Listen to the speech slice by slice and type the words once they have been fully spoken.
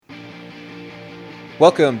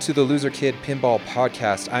Welcome to the Loser Kid Pinball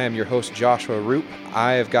Podcast. I am your host, Joshua Roop.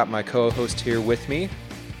 I have got my co-host here with me.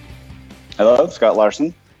 Hello, Scott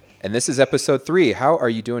Larson. And this is episode 3. How are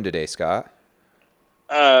you doing today, Scott?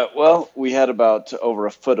 Well, we had about over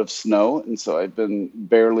a foot of snow, and so I've been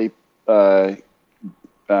barely... we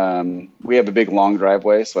have a big, long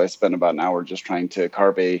driveway, so I spent about an hour just trying to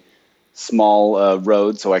carve a small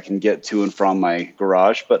road so I can get to and from my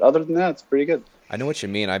garage. But other than that, it's pretty good. I know what you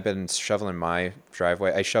mean. I've been shoveling my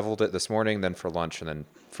driveway. I shoveled it this morning, then for lunch, and then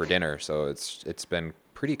for dinner. So it's been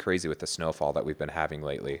pretty crazy with the snowfall that we've been having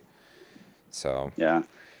lately. So yeah.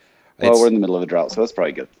 Well, we're in the middle of a drought, so that's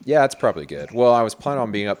probably good. Yeah, it's probably good. Well, I was planning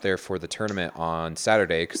on being up there for the tournament on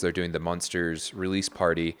Saturday because they're doing the Munsters release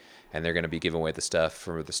party, and they're going to be giving away the stuff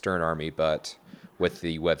for the Stern Army. But with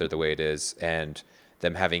the weather the way it is and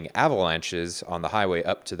them having avalanches on the highway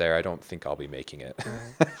up to there, I don't think I'll be making it.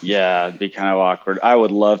 Yeah, it'd be kind of awkward. I would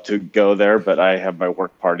love to go there, but I have my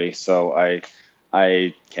work party, so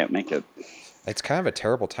I can't make it. It's kind of a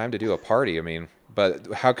terrible time to do a party. I mean,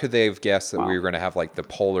 but how could they have guessed that we were going to have like the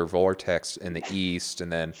polar vortex in the east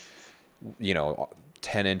and then,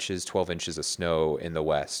 10 inches, 12 inches of snow in the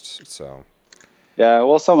west? So, yeah,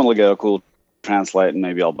 well, someone will get a cool translate and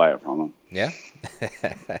maybe I'll buy it from them. Yeah.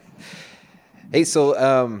 Hey,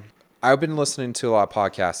 so I've been listening to a lot of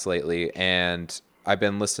podcasts lately, and I've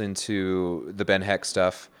been listening to the Ben Heck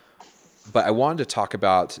stuff, but I wanted to talk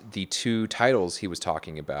about the 2 titles he was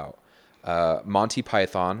talking about. Monty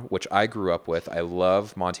Python, which I grew up with. I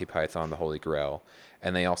love Monty Python, the Holy Grail.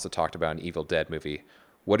 And they also talked about an Evil Dead movie.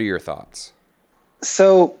 What are your thoughts?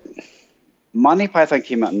 So, Monty Python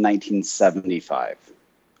came out in 1975,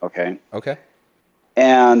 okay? Okay.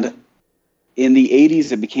 And in the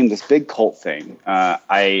 80s, it became this big cult thing.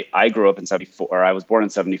 I grew up in 74, or I was born in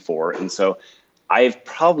 74, and so I've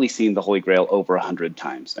probably seen The Holy Grail over 100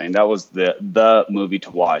 times. I mean, that was the movie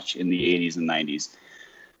to watch in the 80s and 90s.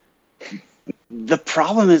 The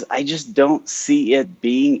problem is I just don't see it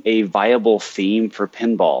being a viable theme for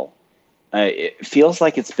pinball. It feels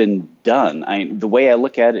like it's been done. The way I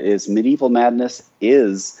look at it is Medieval Madness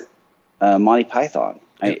is Monty Python.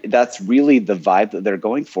 That's really the vibe that they're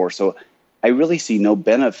going for. So I really see no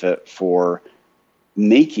benefit for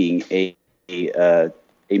making a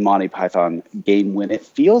Monty Python game when it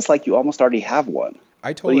feels like you almost already have one.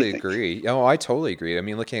 I totally agree. Oh, I totally agree. I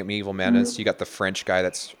mean, looking at Medieval Madness, you got the French guy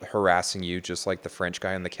that's harassing you, just like the French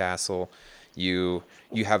guy in the castle. You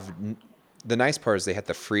have the nice part is they had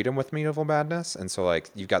the freedom with Medieval Madness, and so like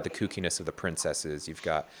you've got the kookiness of the princesses. You've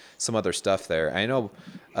got some other stuff there. I know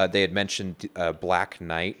they had mentioned a Black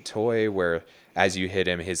Knight toy where as you hit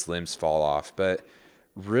him, his limbs fall off. But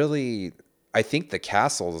really, I think the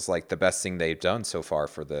castle is like the best thing they've done so far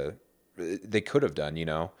for they could have done. I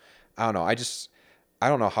don't know. I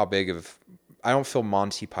don't know how big of... I don't feel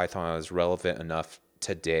Monty Python is relevant enough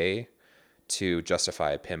today to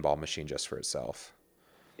justify a pinball machine just for itself.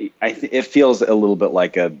 It feels a little bit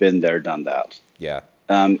like a been there, done that. Yeah.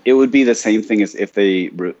 It would be the same thing as if they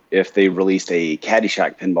released a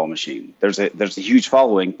Caddyshack pinball machine. There's a huge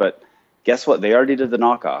following, but guess what? They already did the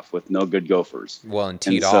knockoff with No Good Gophers. Well, and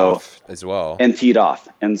teed off as well. And teed off.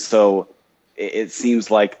 And so it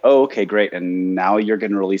seems like, oh, okay, great. And now you're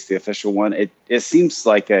going to release the official one. It seems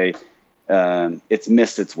like it's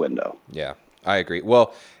missed its window. Yeah, I agree.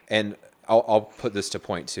 Well, and I'll put this to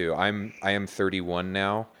point too. I am 31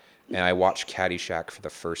 now, and I watched Caddyshack for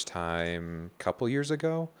the first time a couple years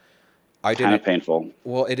ago. Kind of painful.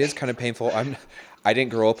 Well, it is kind of painful. I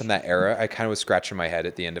didn't grow up in that era. I kind of was scratching my head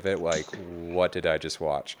at the end of it, like, what did I just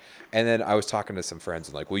watch? And then I was talking to some friends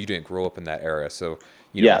and like, well, you didn't grow up in that era, so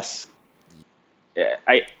Yes.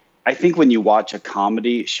 I think when you watch a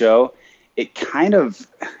comedy show, it kind of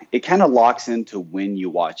locks into when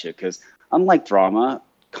you watch it, because unlike drama,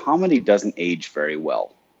 comedy doesn't age very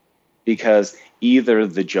well, because either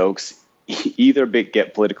the jokes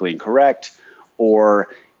get politically incorrect,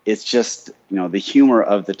 or it's just the humor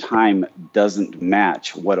of the time doesn't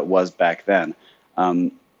match what it was back then.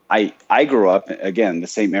 I grew up, again, the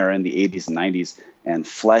same era in the 80s and 90s, and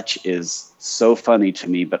Fletch is so funny to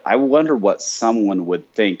me, but I wonder what someone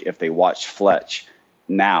would think if they watched Fletch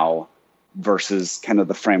now versus kind of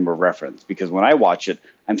the frame of reference. Because when I watch it,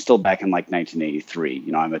 I'm still back in like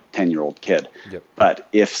 1983. I'm a 10-year-old kid. Yep. But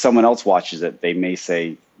if someone else watches it, they may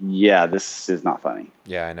say, yeah, this is not funny.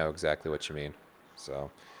 Yeah, I know exactly what you mean.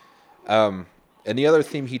 So, and the other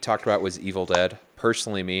theme he talked about was Evil Dead.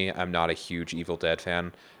 Personally, I'm not a huge Evil Dead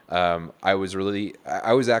fan. I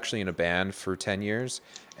was actually in a band for 10 years,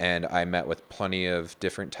 and I met with plenty of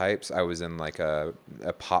different types. I was in like a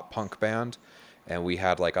pop punk band, and we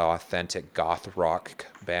had like an authentic goth rock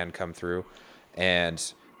band come through.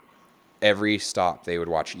 and every stop they would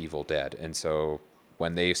watch Evil Dead. And so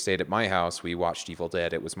when they stayed at my house, we watched Evil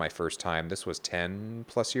Dead. It was my first time. This was 10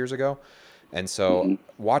 plus years ago. And so Hmm.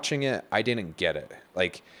 watching it, I didn't get it.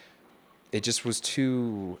 Like, it just was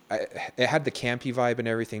too. It had the campy vibe and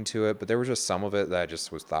everything to it, but there was just some of it that I just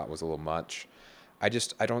thought was a little much. I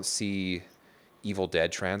don't see Evil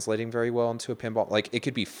Dead translating very well into a pinball. Like, it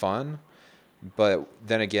could be fun, but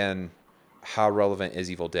then again, how relevant is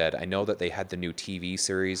Evil Dead? I know that they had the new TV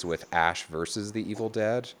series with Ash versus the Evil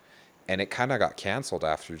Dead, and it kind of got canceled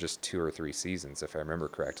after just 2 or 3 seasons, if I remember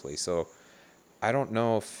correctly. So I don't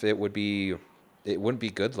know if it wouldn't be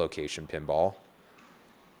good location pinball.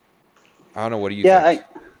 I don't know. What do you Yeah, think?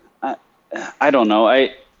 I I don't know.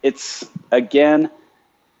 It's again,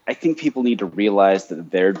 I think people need to realize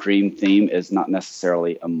that their dream theme is not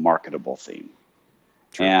necessarily a marketable theme,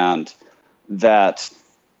 True. and that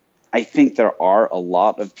I think there are a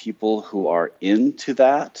lot of people who are into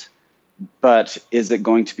that, but is it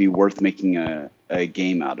going to be worth making a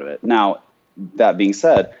game out of it? Now, that being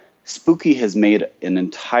said, Spooky has made an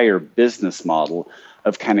entire business model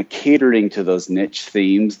of kind of catering to those niche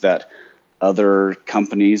themes that other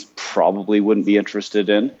companies probably wouldn't be interested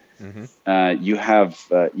in. Mm-hmm. You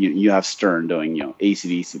have Stern doing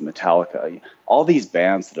AC/DC, Metallica, all these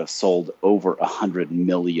bands that have sold over 100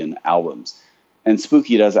 million albums, and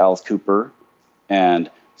Spooky does Alice Cooper, and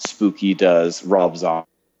Spooky does Rob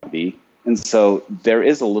Zombie, and so there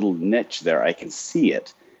is a little niche there. I can see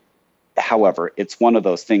it. However, it's one of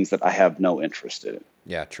those things that I have no interest in.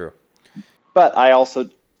 Yeah, true. But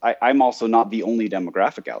I'm also not the only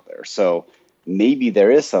demographic out there, so maybe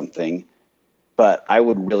there is something, but I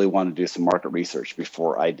would really want to do some market research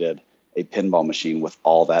before I did a pinball machine with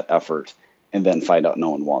all that effort and then find out no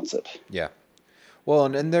one wants it. Yeah. Well,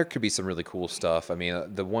 and there could be some really cool stuff. I mean,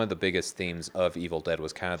 the one of the biggest themes of Evil Dead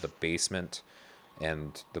was kind of the basement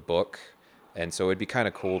and the book, and so it'd be kind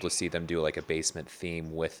of cool to see them do like a basement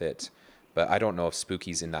theme with it. But I don't know if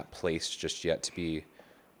Spooky's in that place just yet to be,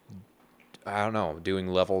 I don't know, doing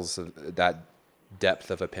levels of that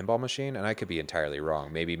depth of a pinball machine, and I could be entirely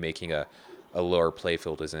wrong. Maybe making a lower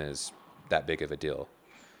playfield isn't as that big of a deal.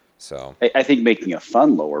 So I think making a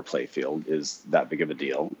fun lower playfield is that big of a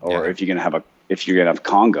deal. Or yeah. if you're gonna have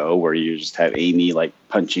Congo where you just have Amy like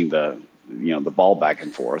punching the ball back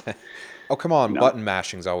and forth, Oh, come you on, know, button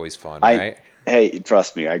mashing's always fun, I right? hey,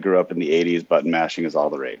 trust me, I grew up in the '80s. Button mashing is all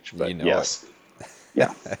the rage. You But know it. yes,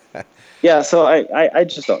 yeah, yeah. So I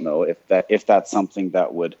just don't know if that's something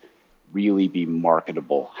that would really be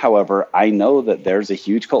marketable. However, I know that there's a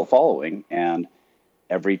huge cult following, and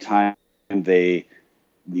every time they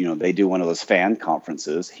they do one of those fan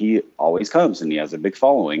conferences, he always comes and he has a big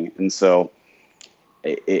following. And so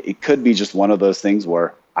it could be just one of those things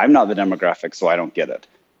where I'm not the demographic, so I don't get it.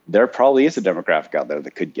 There probably is a demographic out there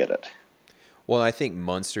that could get it. Well, I think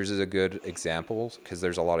Munsters is a good example because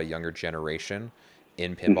there's a lot of younger generation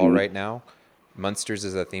in pinball Hmm. right now. Munsters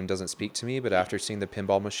as a theme doesn't speak to me, but after seeing the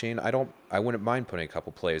pinball machine, I wouldn't mind putting a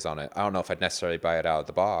couple plays on it. I don't know if I'd necessarily buy it out of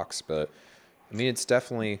the box, but I mean, it's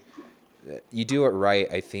definitely, you do it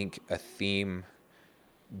right. I think a theme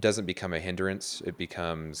doesn't become a hindrance. It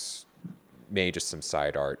becomes maybe just some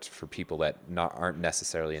side art for people that not aren't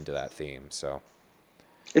necessarily into that theme. So,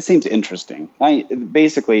 It seems interesting.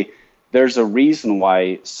 Basically, there's a reason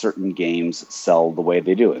why certain games sell the way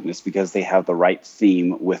they do it, and it's because they have the right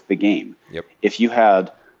theme with the game. yep. If you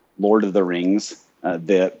had Lord of the Rings,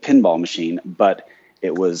 the pinball machine, but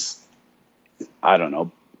it was, I don't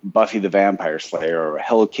know, Buffy the Vampire Slayer or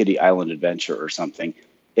Hello Kitty Island Adventure or something,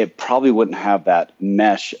 it probably wouldn't have that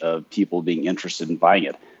mesh of people being interested in buying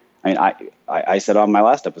it. I mean, I said on my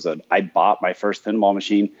last episode, I bought my first pinball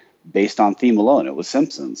machine based on theme alone. It was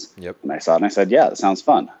Simpsons. Yep. And I saw it and I said, yeah, that sounds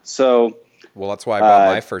fun. So, Well, that's why I bought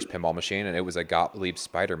uh, my first pinball machine, and it was a Gottlieb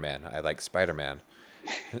Spider Man. I like Spider Man.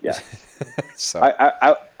 yeah, So,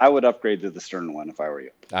 I would upgrade to the Stern one if I were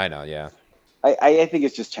you. I know, yeah. I think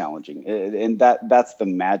it's just challenging. And that's the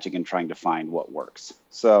magic in trying to find what works.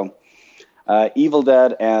 So, Evil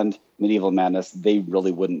Dead and Medieval Madness, they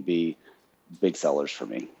really wouldn't be big sellers for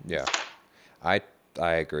me. Yeah. I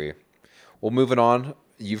I agree. Well, moving on,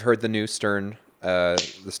 you've heard the new Stern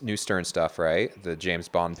this new Stern stuff, right? The James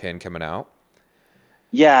Bond pin coming out.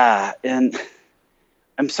 Yeah, and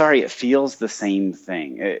I'm sorry, it feels the same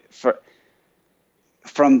thing.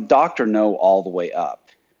 From Doctor No all the way up.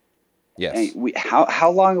 Yes.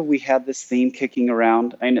 How long have we had this theme kicking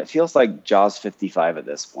around? I mean, it feels like Jaws 55 at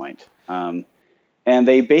this point. And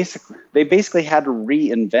they basically had to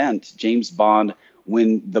reinvent James Bond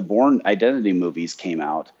when the Bourne Identity movies came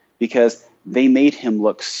out because they made him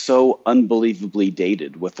look so unbelievably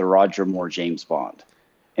dated with the Roger Moore James Bond.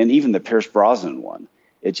 And even the Pierce Brosnan one.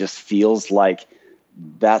 It just feels like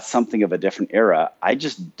that's something of a different era. I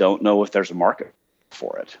just don't know if there's a market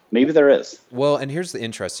for it. Maybe there is. Well, and here's the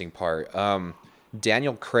interesting part.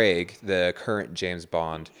 Daniel Craig, the current James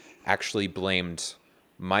Bond, actually blamed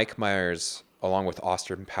Mike Myers along with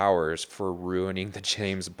Austin Powers for ruining the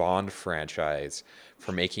James Bond franchise,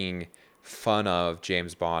 for making fun of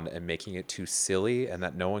James Bond and making it too silly and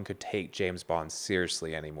that no one could take James Bond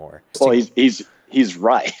seriously anymore. Well, he's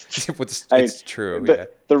right. It's true. Yeah.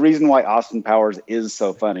 The reason why Austin Powers is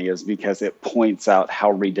so funny is because it points out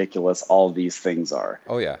how ridiculous all these things are.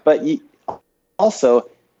 Oh yeah. But also,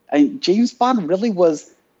 James Bond really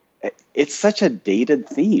was. It's such a dated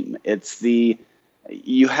theme.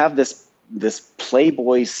 You have this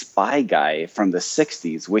playboy spy guy from the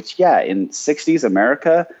 60s, which, yeah, in 60s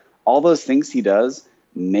America, all those things he does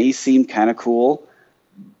may seem kind of cool,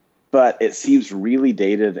 but it seems really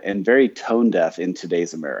dated and very tone deaf in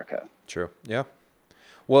today's America. True. Yeah.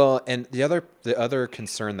 Well, and the other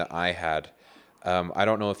concern that I had, I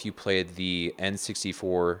don't know if you played the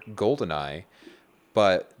N64 GoldenEye,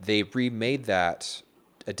 but they remade that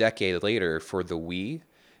a decade later for the Wii,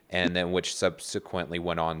 and then which subsequently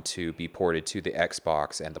went on to be ported to the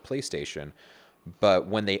Xbox and the PlayStation. But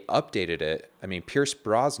when they updated it, I mean, Pierce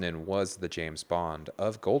Brosnan was the James Bond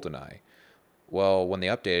of GoldenEye. Well, when they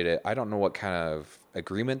updated it, I don't know what kind of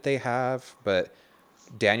agreement they have, but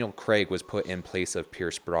Daniel Craig was put in place of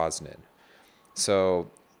Pierce Brosnan. So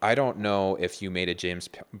I don't know if you made a James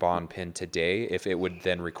Bond pin today, if it would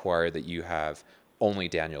then require that you have only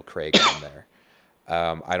Daniel Craig on there.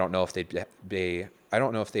 I don't know if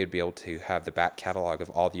they'd be able to have the back catalog of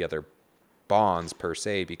all the other Bonds per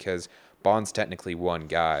se, because Bond's technically one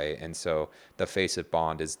guy, and so the face of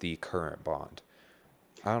Bond is the current Bond.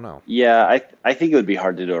 I don't know. Yeah, I think it would be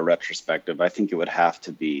hard to do a retrospective. I think it would have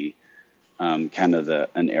to be kind of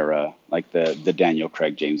an era like the Daniel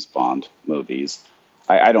Craig James Bond movies.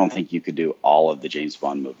 I don't think you could do all of the James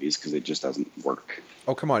Bond movies because it just doesn't work.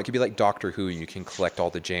 Oh, come on. It could be like Doctor Who and you can collect all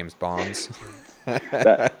the James Bonds.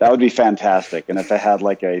 That would be fantastic. And if they had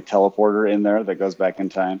like a teleporter in there that goes back in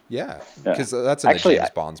time. Yeah, because that's in Actually, the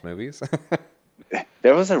James Bond's movies.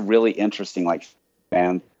 There was a really interesting like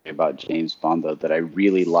fan theory about James Bond though that I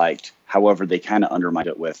really liked. However, they kind of undermined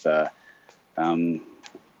it with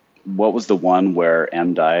what was the one where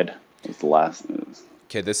M died? It was the last.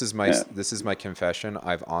 Okay, this is my confession.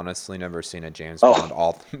 I've honestly never seen a James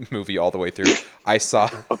Bond movie all the way through. I saw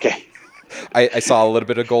I saw a little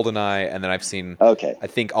bit of GoldenEye, and then I've seen I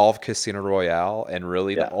think all of Casino Royale, and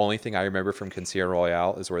really the only thing I remember from Casino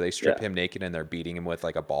Royale is where they strip him naked and they're beating him with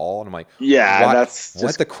like a ball, and I'm like,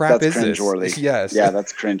 what the crap is this? Yes, yeah,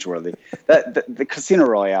 that's cringeworthy. The Casino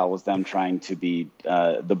Royale was them trying to be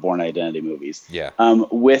the Bourne Identity movies. Yeah.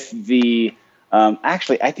 With the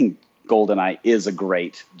actually, I think GoldenEye is a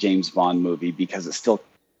great James Bond movie because it still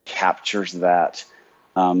captures that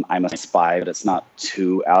I'm a spy, but it's not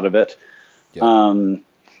too out of it. Yeah.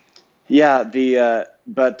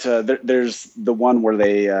 There's the one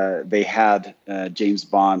where they had James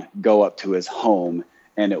Bond go up to his home,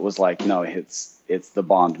 and it was like, no, it's the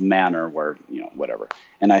Bond Manor where, whatever.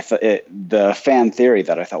 And I thought the fan theory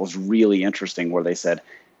that I thought was really interesting, where they said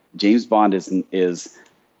James Bond is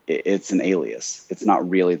it's an alias. It's not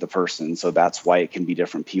really the person, so that's why it can be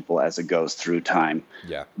different people as it goes through time.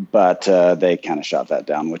 Yeah. But they kind of shot that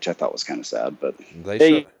down, which I thought was kind of sad. But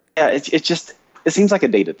it seems like a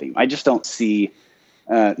dated theme. I just don't see.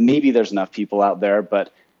 Maybe there's enough people out there,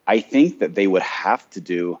 but I think that they would have to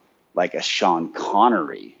do like a Sean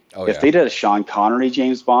Connery. If they did a Sean Connery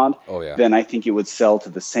James Bond, then I think it would sell to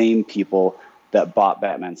the same people that bought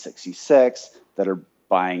Batman 66, that are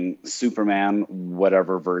buying Superman,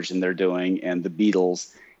 whatever version they're doing, and the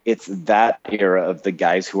Beatles. It's that era of the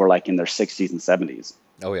guys who are like in their 60s and 70s.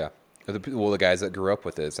 Oh yeah. Well, the guys that grew up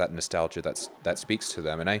with it, it's that nostalgia that speaks to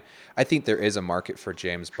them. And I think there is a market for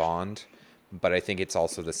James Bond, but I think it's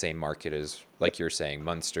also the same market as, like you're saying,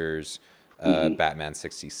 Munsters, Batman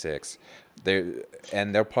 66.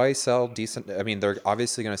 They'll probably sell decent. I mean, they're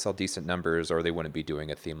obviously going to sell decent numbers, or they wouldn't be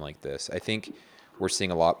doing a theme like this. I think we're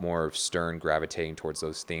seeing a lot more of Stern gravitating towards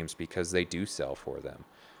those themes because they do sell for them.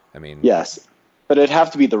 I mean, yes, but it'd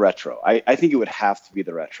have to be the retro. I think it would have to be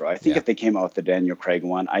the retro. I think if they came out with the Daniel Craig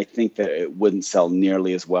one, I think that it wouldn't sell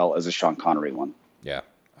nearly as well as a Sean Connery one. Yeah,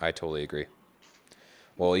 I totally agree.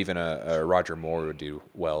 Well, even a Roger Moore would do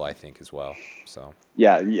well, I think, as well. So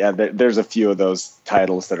yeah. There's a few of those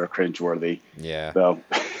titles that are cringeworthy. Yeah. So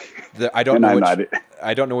I don't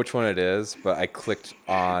know which one it is, but I clicked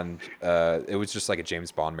on. It was just like a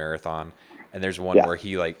James Bond marathon, And there's one Yeah. where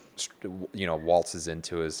he like waltzes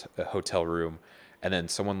into his hotel room, and then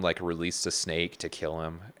someone like released a snake to kill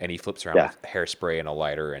him, and he flips around Yeah. with hairspray and a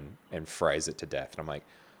lighter and fries it to death. And I'm like,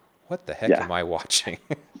 what the heck Yeah. am I watching?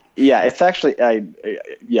 Yeah, it's actually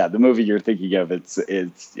yeah, the movie you're thinking of, it's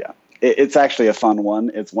yeah. It's actually a fun one.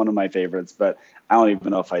 It's one of my favorites, but I don't even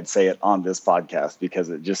know if I'd say it on this podcast because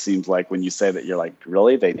it just seems like when you say that, you're like,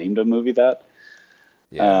 really? They named a movie that?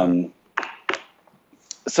 Yeah.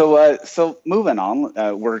 So moving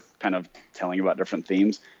on, we're kind of telling about different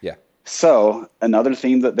themes. Yeah. So another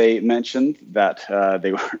theme that they mentioned that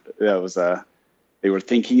they were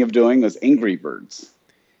thinking of doing was Angry Birds,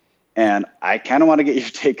 and I kind of want to get your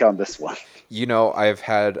take on this one. I've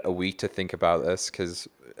had a week to think about this because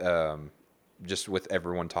just with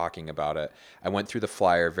everyone talking about it, I went through the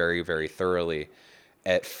flyer very, very thoroughly.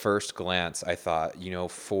 At first glance, I thought,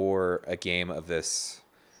 for a game of this,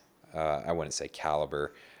 I wouldn't say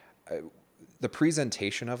caliber, the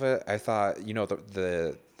presentation of it, I thought,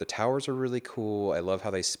 the towers are really cool. I love how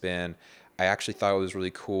they spin. I actually thought it was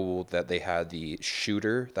really cool that they had the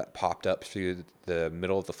shooter that popped up through the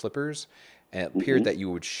middle of the flippers, and it appeared that you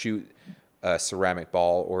would shoot a ceramic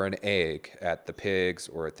ball or an egg at the pigs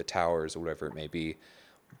or at the towers or whatever it may be.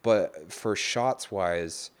 But for shots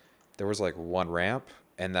wise, there was like one ramp,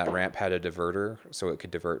 and that ramp had a diverter, so it could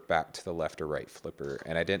divert back to the left or right flipper.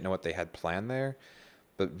 And I didn't know what they had planned there.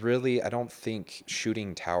 But really, I don't think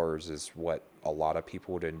shooting towers is what a lot of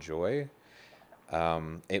people would enjoy.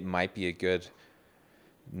 It might be a good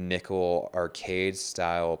nickel arcade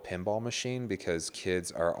style pinball machine because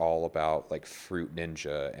kids are all about like Fruit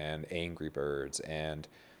Ninja and Angry Birds and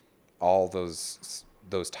all those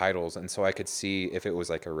titles. And so I could see if it was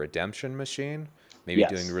like a redemption machine, maybe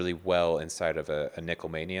doing Yes. really well inside of a Nickel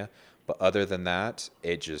Mania. But other than that,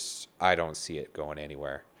 I don't see it going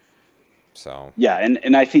anywhere. So Yeah,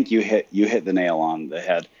 and I think you hit the nail on the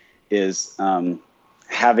head. Is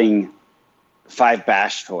having 5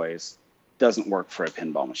 bash toys doesn't work for a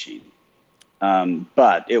pinball machine,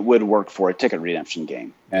 but it would work for a ticket redemption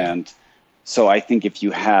game. yeah. And so I think if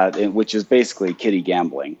you had, which is basically kiddie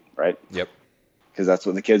gambling, right? Yep. Because that's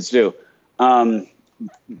what the kids do. Um,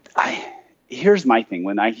 I Here's my thing: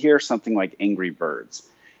 when I hear something like Angry Birds,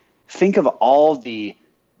 think of all the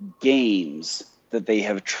games that they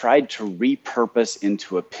have tried to repurpose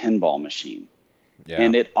into a pinball machine. Yeah.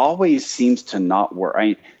 And it always seems to not work.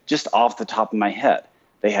 Just off the top of my head,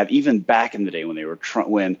 they have, even back in the day when they were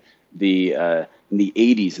when the in the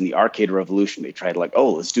 80s in the arcade revolution, they tried like,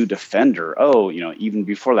 oh, let's do Defender. Oh, even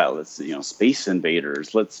before that, let's Space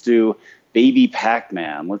Invaders. Let's do Baby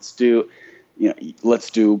Pac-Man. Let's do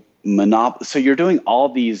Monopoly. So you're doing all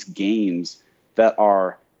these games that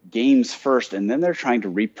are games first, and then they're trying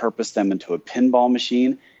to repurpose them into a pinball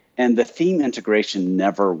machine, and the theme integration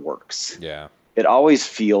never works. Yeah. It always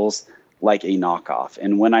feels like a knockoff.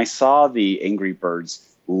 And when I saw the Angry Birds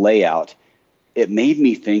layout, it made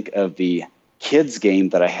me think of the kids game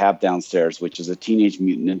that I have downstairs, which is a Teenage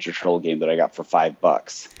Mutant Ninja Turtle game that I got for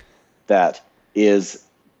 $5. That is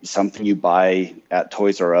something you buy at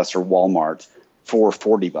Toys R Us or Walmart for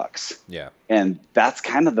 $40. Yeah. And that's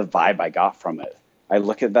kind of the vibe I got from it. I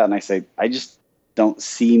look at that and I say, I just don't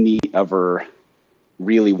see me ever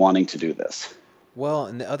really wanting to do this. Well,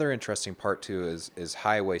 and the other interesting part too is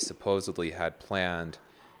Highway supposedly had planned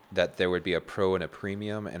that there would be a pro and a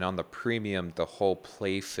premium, and on the premium, the whole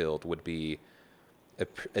play field would be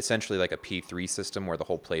essentially like a P3 system where the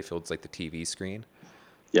whole play field's like the TV screen.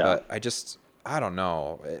 Yeah. But I don't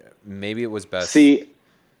know. Maybe it was best. See,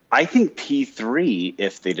 I think P3,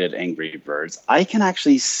 if they did Angry Birds, I can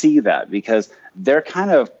actually see that because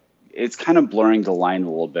it's kind of blurring the line a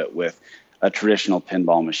little bit with a traditional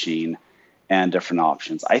pinball machine and different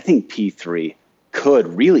options. I think P3 could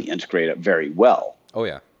really integrate it very well. Oh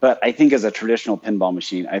yeah. But I think as a traditional pinball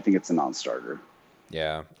machine, I think it's a non-starter.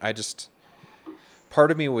 Yeah. Part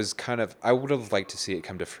of me was I would have liked to see it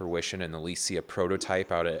come to fruition and at least see a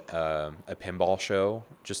prototype out at a pinball show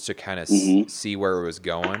just to kind of see where it was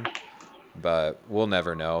going. But we'll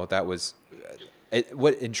never know.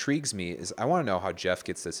 What intrigues me is I want to know how Jeff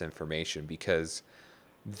gets this information because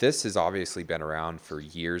this has obviously been around for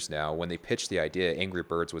years now. When they pitched the idea, Angry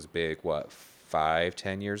Birds was big,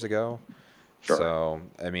 5-10 years ago? Sure. So,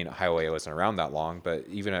 I mean, Highway wasn't around that long, but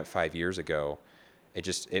even at 5 years ago,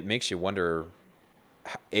 it makes you wonder,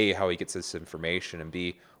 A, how he gets this information, and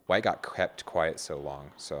B, why it got kept quiet so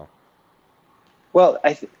long. So, well,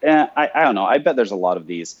 I don't know. I bet there's a lot of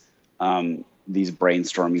these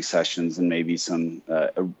brainstorming sessions and maybe some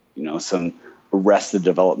arrested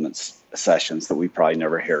development sessions that we probably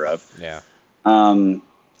never hear of. yeah.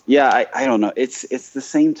 Yeah, I don't know. It's the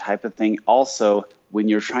same type of thing. Also, when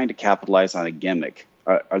you're trying to capitalize on a gimmick,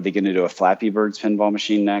 are they going to do a Flappy Birds pinball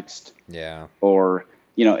machine next? Yeah. Or,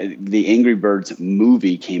 the Angry Birds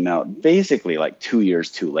movie came out basically like 2 years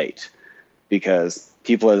too late because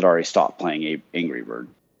people had already stopped playing Angry Birds.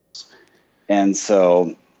 And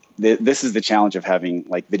so this is the challenge of having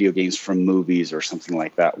like video games from movies or something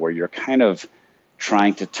like that, where you're kind of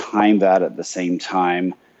trying to time that at the same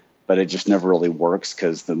time, but it just never really works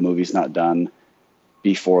because the movie's not done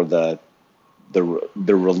before the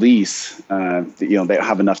release. They don't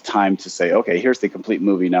have enough time to say, okay, here's the complete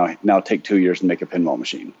movie. Now take 2 years and make a pinball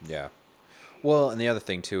machine. Yeah. Well, and the other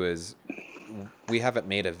thing too is we haven't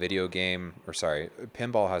made a video game, or sorry,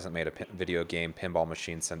 Pinball hasn't made a video game pinball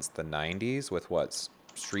machine since the 90s with what,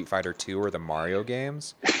 Street Fighter 2 or the Mario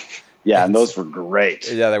games. Yeah, and And those were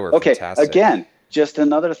great. yeah, they were Okay, fantastic. again, just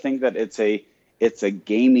another thing that it's a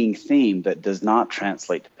gaming theme that does not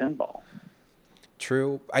translate to pinball.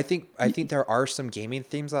 True. I think there are some gaming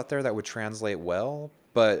themes out there that would translate well,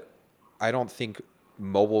 but I don't think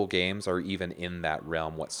mobile games are even in that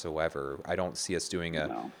realm whatsoever. I don't see us doing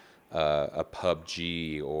No. a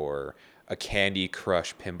PUBG or a Candy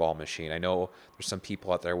Crush pinball machine. I know there's some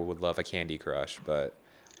people out there who would love a Candy Crush, but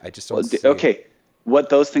I just Well, don't see it. okay, what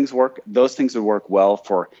those things work? Those things would work well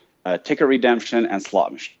for ticket redemption and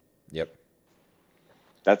slot machine. Yep.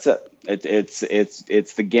 That's it.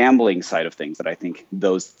 It's the gambling side of things that I think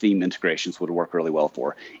those theme integrations would work really well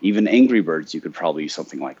for. Even Angry Birds, you could probably use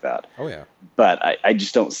something like that. Oh yeah. But I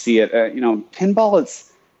just don't see it.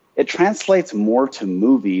 Pinball, it translates more to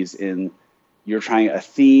movies in you're trying a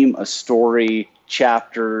theme, a story,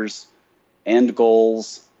 chapters, end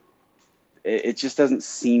goals. It just doesn't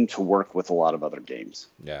seem to work with a lot of other games.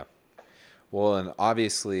 Yeah. Well, and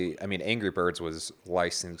obviously, I mean, Angry Birds was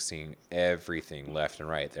licensing everything left and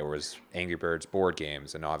right. There was Angry Birds board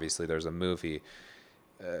games, and obviously there's a movie.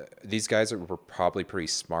 These guys were probably pretty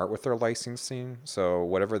smart with their licensing, so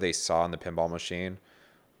whatever they saw in the pinball machine,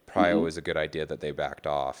 probably Hmm. was a good idea that they backed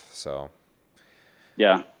off. So,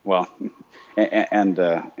 Yeah, well, and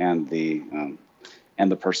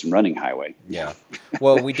the person running Highway. yeah.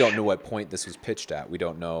 Well, we don't know what point this was pitched at. We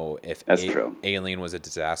don't know if That's true. Alien was a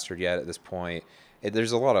disaster yet at this point.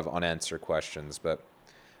 There's a lot of unanswered questions, but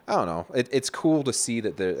I don't know. It's cool to see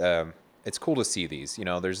that it's cool to see these.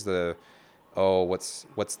 There's the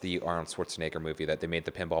what's the Arnold Schwarzenegger movie that they made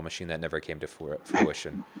the pinball machine that never came to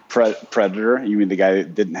fruition? Predator. You mean the guy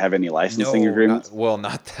that didn't have any licensing No, agreements?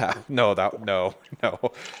 not that. No, no.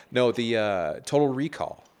 The Total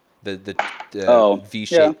Recall, the Oh, yeah.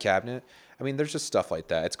 V-shaped cabinet. I mean, there's just stuff like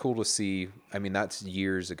that. It's cool to see. I mean, that's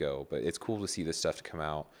years ago, but it's cool to see this stuff to come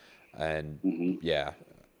out. And Hmm. yeah,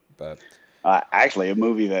 but Actually, a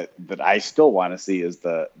movie that I still want to see is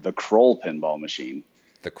the Kroll pinball machine.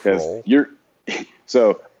 the Because Kroll.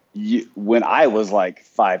 so when I was like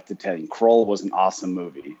 5 to 10, Kroll was an awesome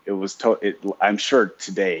movie. I'm sure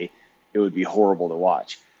today it would be horrible to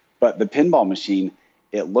watch, but the pinball machine,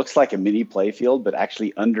 it looks like a mini playfield, but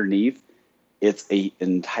actually underneath it's an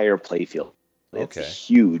entire playfield. It's Okay.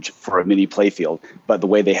 huge for a mini playfield, but the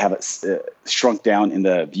way they have it shrunk down in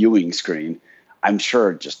the viewing screen, I'm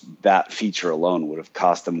sure just that feature alone would have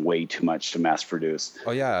cost them way too much to mass produce.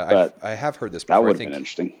 Oh yeah, But I have heard this that before. would have been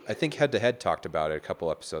interesting. I think Head to Head talked about it a couple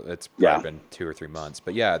episodes. It's Yeah, probably been 2 or 3 months,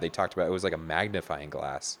 but yeah, they talked about it was like a magnifying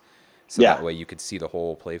glass, so that yeah, way you could see the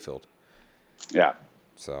whole playfield. yeah.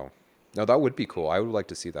 So, no, that would be cool. I would like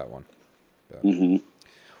to see that one. But, Hmm.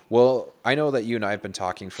 well, I know that you and I have been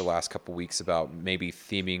talking for the last couple weeks about maybe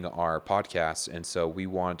theming our podcast, and so we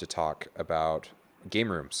wanted to talk about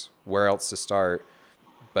game rooms. Where else to start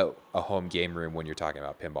but a home game room when you're talking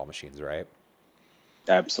about pinball machines, right?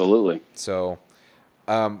 Absolutely. So,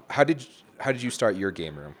 how did you start your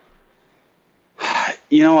game room?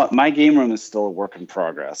 You know what? My game room is still a work in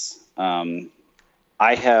progress.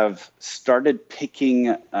 I have started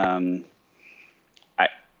picking. I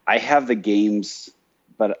I have the games,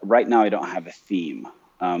 but right now I don't have a theme.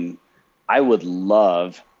 Um, I would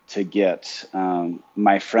love to get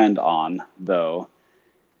my friend on though,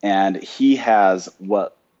 and he has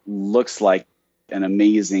what looks like an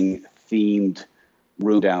amazing themed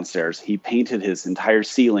room downstairs. He painted his entire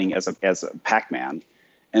ceiling as a Pac-Man,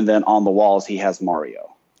 and then on the walls he has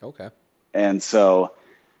Mario. Okay. And so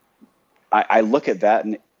I look at that,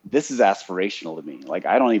 and this is aspirational to me. Like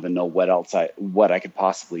I don't even know what I could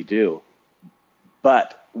possibly do.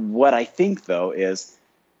 But what I think though is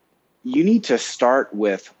you need to start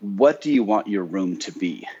with what do you want your room to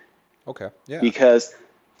be? Okay. Yeah. Because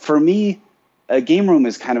for me, a game room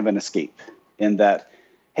is kind of an escape in that,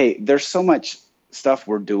 hey, there's so much stuff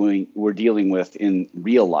we're dealing with in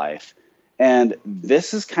real life. And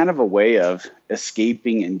this is kind of a way of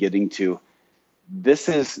escaping and getting to this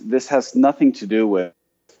has nothing to do with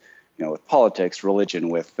with politics, religion,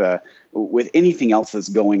 with anything else that's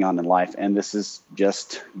going on in life. And this is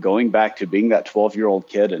just going back to being that 12-year-old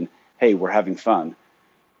kid and hey, we're having fun.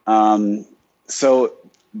 So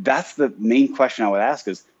that's the main question I would ask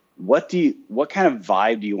is what kind of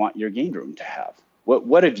vibe do you want your game room to have?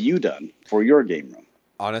 What have you done for your game room?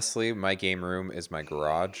 Honestly, my game room is my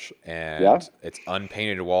garage, Yeah. and it's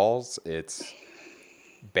unpainted walls. It's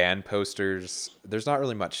band posters. There's not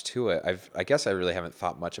really much to it. I guess I really haven't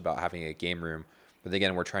thought much about having a game room. But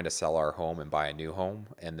again, we're trying to sell our home and buy a new home,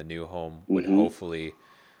 and the new home would Mm-hmm. hopefully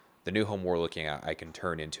the new home we're looking at I can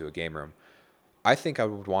turn into a game room. I think I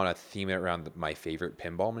would want to theme it around my favorite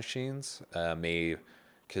pinball machines. Maybe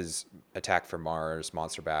because Attack from Mars,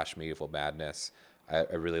 Monster Bash, Medieval Madness.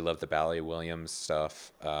 I really love the Bally Williams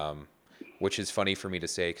stuff, which is funny for me to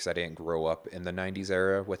say because I didn't grow up in the '90s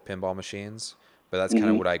era with pinball machines. But that's kind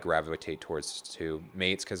of Mm-hmm. what I gravitate towards too.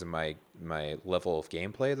 Maybe it's because of my level of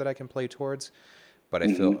gameplay that I can play towards, but I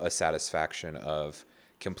Mm-hmm. feel a satisfaction of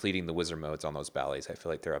completing the wizard modes on those ballys. I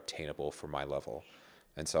feel like they're obtainable for my level.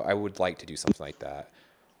 And so I would like to do something like that.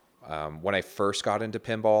 When I first got into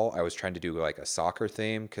pinball, I was trying to do like a soccer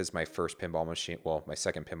theme because my first pinball machine, well, my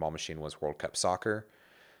second pinball machine was World Cup Soccer.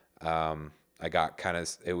 I got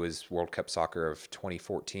it was World Cup Soccer of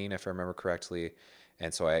 2014, if I remember correctly.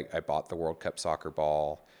 And so I bought the World Cup Soccer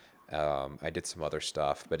ball. I did some other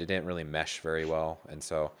stuff, but it didn't really mesh very well. And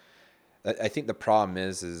so I think the problem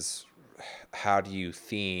is how do you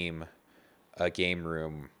theme a game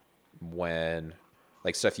room when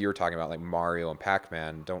like stuff you were talking about like Mario and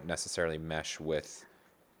Pac-Man don't necessarily mesh with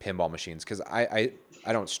pinball machines because I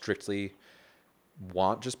don't strictly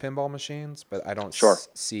want just pinball machines, but I don't Sure.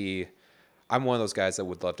 see. I'm one of those guys that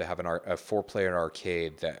would love to have a four-player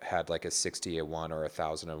arcade that had like a 60 a one or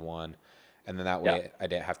 1,001, and then that Yeah. way I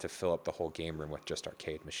didn't have to fill up the whole game room with just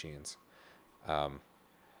arcade machines.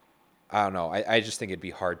 I don't know. I just think it'd be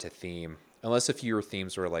hard to theme unless if your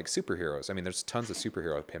themes were like superheroes. I mean, there's tons of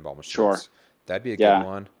superhero pinball Sure. machines. That'd be a good Yeah.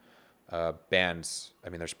 one. Bands. I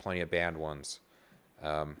mean, there's plenty of band ones.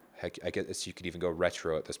 Heck, I guess you could even go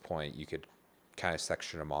retro at this point. You could kind of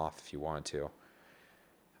section them off if you wanted to.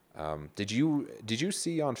 Did you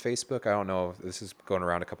see on Facebook? I don't know. This is going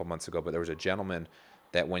around a couple months ago, but there was a gentleman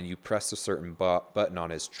that when you pressed a certain button on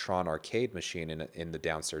his Tron arcade machine in the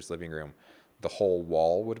downstairs living room, the whole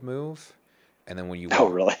wall would move, and then when you Oh,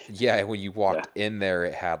 walked, really? yeah, when you Yeah. walked in there,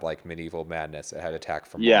 it had like Medieval Madness. It had Attack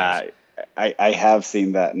from Mars. Yeah. I have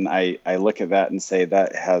seen that, and I look at that and say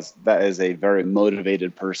that is a very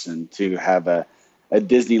motivated person to have a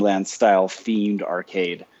Disneyland style themed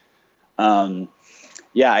arcade. Um,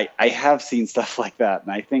 yeah, I have seen stuff like that,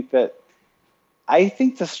 and I think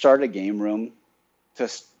to start a game room,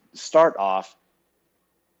 start off,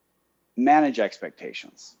 manage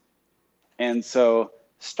expectations. And so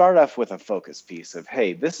start off with a focus piece of,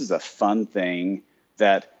 hey, this is a fun thing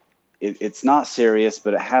that it's not serious,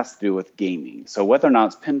 but it has to do with gaming. So whether or not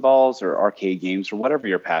it's pinballs or arcade games or whatever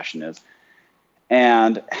your passion is,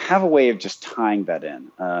 and have a way of just tying that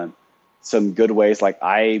in. Some good ways, like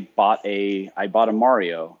I bought a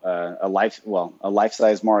Mario, a life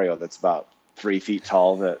size Mario that's about 3 feet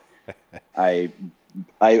tall that I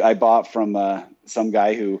I bought from some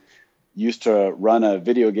guy who used to run a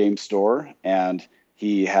video game store, and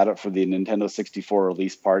he had it for the Nintendo 64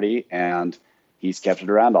 release party, and he's kept it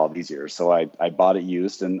around all these years. So I bought it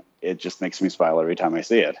used, and it just makes me smile every time I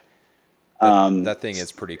see it. That thing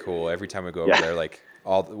is pretty cool. Every time we go over Yeah, there, like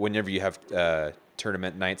whenever you have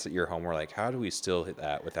tournament nights at your home, we're like, how do we still hit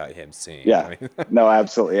that without him seeing? yeah, I mean, no,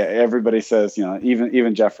 absolutely. Everybody says,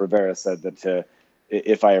 even Jeff Rivera said that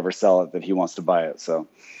if I ever sell it, that he wants to buy it. So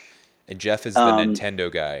and Jeff is the um,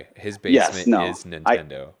 Nintendo guy. His yes, basement no, is I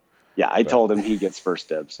Nintendo. yeah, I But told him he gets first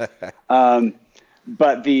dibs. Um,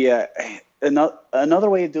 but another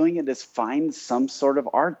way of doing it is find some sort of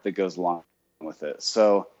art that goes along with it.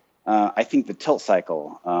 So I think the tilt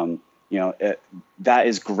cycle, that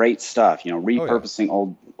is great stuff. oh yeah,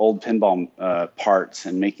 Repurposing old pinball parts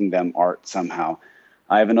and making them art somehow.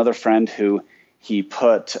 I have another friend who he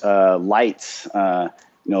put lights,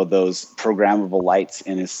 those programmable lights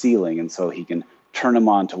in his ceiling, and so he can turn them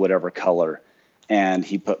on to whatever color. And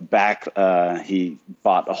he bought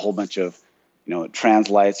a whole bunch of trans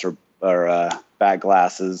lights or back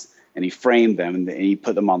glasses, and he framed them and he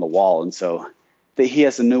put them on the wall. And so he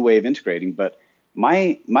has a new way of integrating. But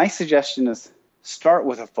my suggestion is start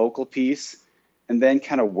with a focal piece and then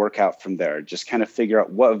kind of work out from there. Just kind of figure out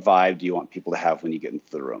what vibe do you want people to have when you get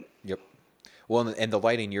into the room. yep. Well, and the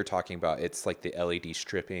lighting you're talking about, it's like the LED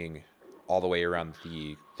stripping all the way around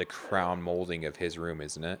the crown molding of his room,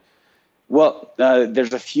 isn't it? Well,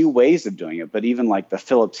 there's a few ways of doing it, but even like the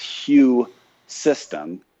Philips Hue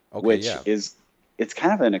system, Okay, which yeah. is it's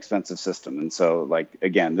kind of an expensive system, and so like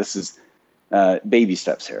again, this is baby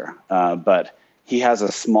steps here. But he has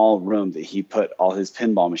a small room that he put all his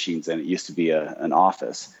pinball machines in. It used to be an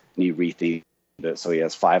office, and he rethemed it so he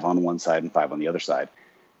has five on one side and five on the other side.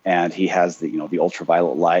 And he has the the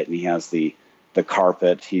ultraviolet light, and he has the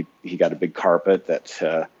carpet. He got a big carpet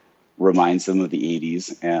that reminds them of the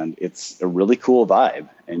 80s, and it's a really cool vibe.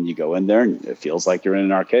 And you go in there, and it feels like you're in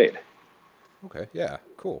an arcade. Okay, yeah,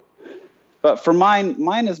 cool. But for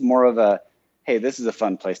mine is more of a, hey, this is a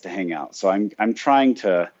fun place to hang out. So I'm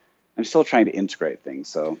still trying to integrate things.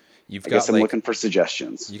 So You've I guess got I'm like looking for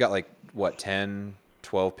suggestions. you got like what 10,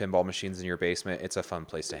 12 pinball machines in your basement. It's a fun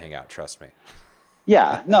place to hang out, trust me.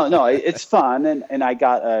 Yeah, no, it's fun, and I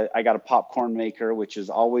got a popcorn maker, which is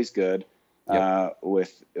always good Yep.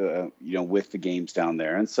 with with the games down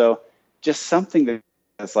there, and so just something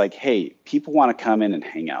that's like, hey, people want to come in and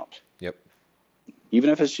hang out, Yep. even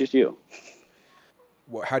if it's just you.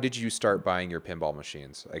 How did you start buying your pinball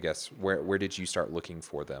machines? I guess where did you start looking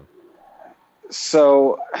for them?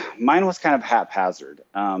 So mine was kind of haphazard.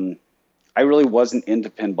 I really wasn't into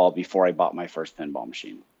pinball before I bought my first pinball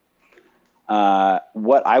machine.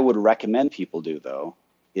 What I would recommend people do, though,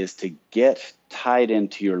 is to get tied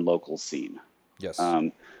into your local scene. Yes.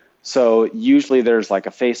 Um, so usually there's like a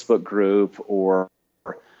Facebook group, or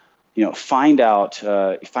find out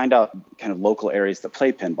kind of local areas that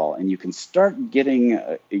play pinball, and you can start getting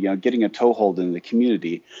a toehold in the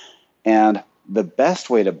community. And the best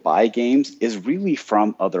way to buy games is really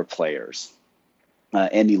from other players,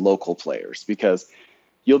 any local players, because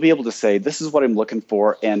you'll be able to say, this is what I'm looking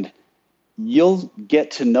for, and you'll get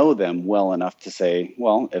to know them well enough to say,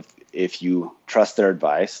 well, if you trust their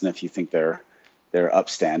advice and if you think they're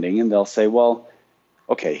upstanding, and they'll say, well,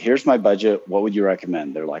 okay, here's my budget. What would you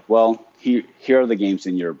recommend? They're like, well, here are the games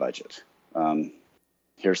in your budget. Um,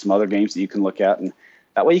 Here's some other games that you can look at, and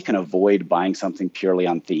that way you can avoid buying something purely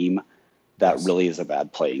on theme that Yes. really is a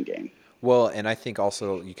bad playing game. Well, and I think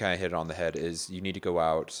also you kind of hit it on the head is you need to go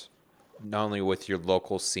out not only with your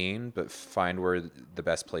local scene, but find where the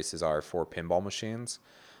best places are for pinball machines,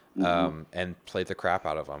 Hmm. and play the crap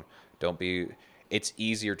out of them. Don't be. It's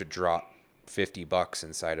easier to drop $50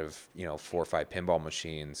 inside of 4 or 5 pinball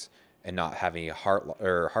machines and not having a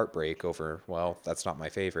heartbreak over, well, that's not my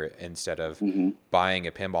favorite, instead of Hmm. buying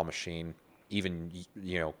a pinball machine, even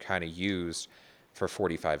kind of used for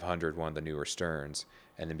 4,500, one of the newer Sterns,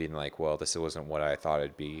 and then being like, well, this wasn't what I thought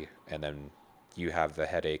it'd be, and then you have the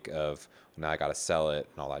headache of, now I got to sell it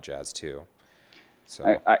and all that jazz too.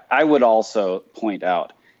 So I would also point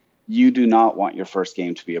out, you do not want your first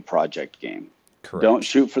game to be a project game. Don't correct.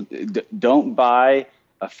 shoot for, don't buy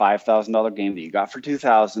a $5,000 game that you got for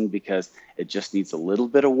 2,000 because it just needs a little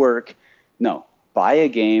bit of work. No, buy a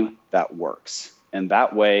game that works, and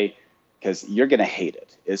that way, because you're going to hate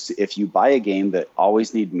it. If you buy a game that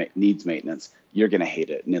always needs maintenance, you're going to hate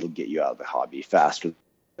it, and it'll get you out of the hobby faster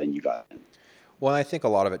than you got in. Well, I think a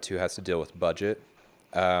lot of it too has to deal with budget.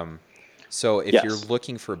 Um, so if you're Yes.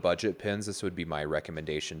 looking for budget pins, this would be my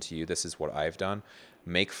recommendation to you. This is what I've done.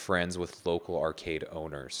 Make friends with local arcade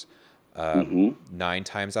owners. Hmm. 9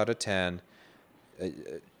 times out of 10,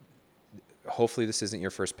 hopefully this isn't your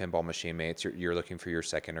first pinball machine, mates. You're looking for your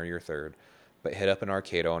second or your third. But hit up an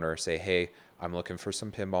arcade owner, say, hey, I'm looking for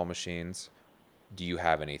some pinball machines. Do you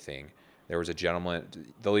have anything? There was a gentleman,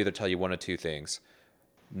 they'll either tell you one of two things.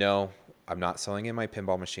 No, I'm not selling in my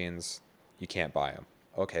pinball machines. You can't buy them.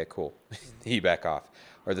 Okay, cool. You back off.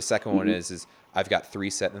 Or the second one Hmm. is I've got 3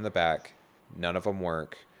 set in the back. None of them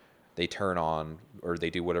work. They turn on or they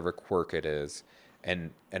do whatever quirk it is.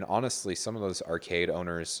 And honestly, some of those arcade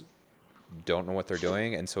owners don't know what they're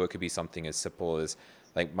doing, and so it could be something as simple as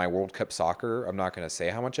like my World Cup soccer. I'm not going to say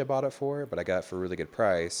how much I bought it for, but I got it for a really good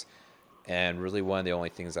price. And really, one of the only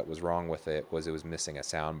things that was wrong with it was missing a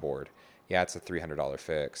soundboard. Yeah, it's a $300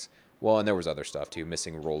 fix. Well, and there was other stuff too,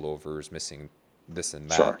 missing rollovers, missing this and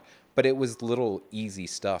that. Sure. But it was little easy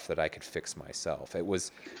stuff that I could fix myself.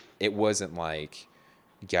 It wasn't like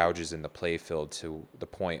gouges in the playfield to the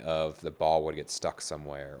point of the ball would get stuck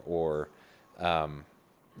somewhere, or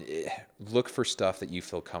look for stuff that you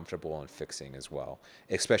feel comfortable in fixing as well,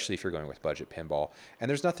 especially if you're going with budget pinball. And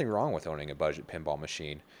there's nothing wrong with owning a budget pinball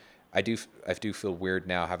machine. I do feel weird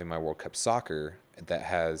now having my World Cup soccer that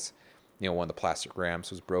has, one of the plastic ramps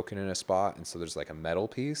was broken in a spot, and so there's like a metal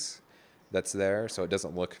piece that's there, so it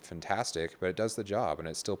doesn't look fantastic, but it does the job, and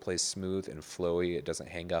it still plays smooth and flowy. It doesn't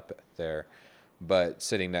hang up there. but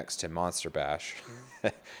sitting next to Monster Bash,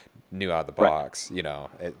 new out of the Right. box, you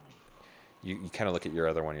kind of look at your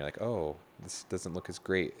other one, you're like, oh, this doesn't look as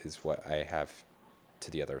great as what I have to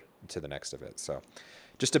the next of it. So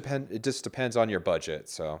it just depends on your budget.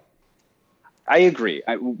 So I agree.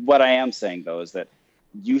 What I am saying though is that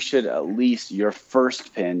you should at least your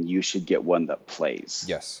first pin, you should get one that plays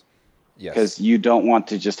yes, yes, because you don't want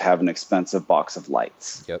to just have an expensive box of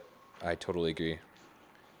lights. yep, I totally agree.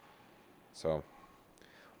 So,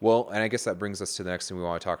 well, and I guess that brings us to the next thing we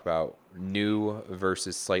want to talk about: new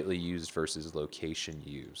versus slightly used versus location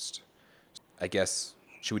used. I guess,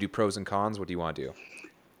 should we do pros and cons? What do you want to do?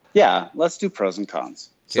 Yeah, let's do pros and cons.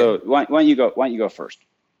 Okay, So why don't you go? Why don't you go first?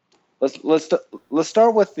 Let's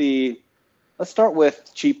start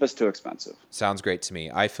with cheapest to expensive. sounds great to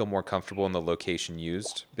me. I feel more comfortable in the location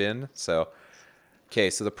used bin. So, okay,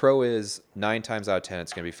 so the pro is 9 times out of 10,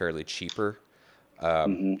 it's going to be fairly cheaper.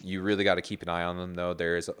 Hmm. You really got to keep an eye on them, though.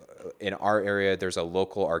 In our area, there's a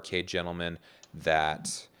local arcade gentleman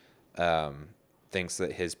that thinks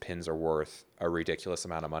that his pins are worth a ridiculous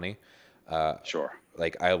amount of money. Sure.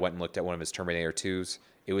 Like I went and looked at one of his Terminator 2s.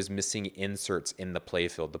 It was missing inserts in the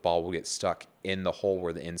playfield. The ball will get stuck in the hole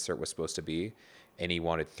where the insert was supposed to be, and he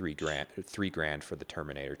wanted $3,000 for the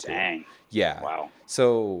Terminator 2. Dang. Yeah. Wow.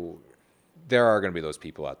 So there are going to be those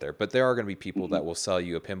people out there, but there are going to be people Hmm. that will sell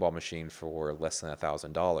you a pinball machine for less than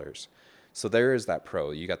 $1,000. So there is that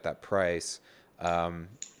pro. You got that price. Um,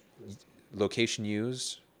 Location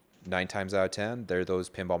used, 9 times out of 10, they're those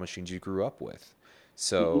pinball machines you grew up with. Hmm.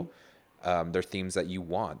 So they're themes that you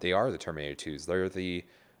want. They are the Terminator 2s. They're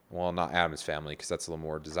well, not Adam's Family because that's a little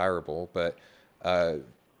more desirable, but uh,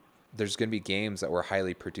 there's going to be games that were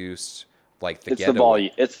highly produced, like The It's the Getaway.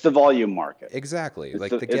 volume. It's the volume market. Exactly, like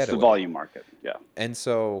The It's the Getaway. volume market. Yeah. And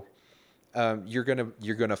so you're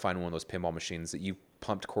gonna find one of those pinball machines that you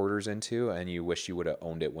pumped quarters into, and you wish you would have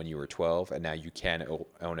owned it when you were 12, and now you can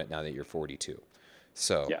own it now that you're 42.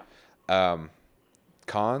 So Yeah.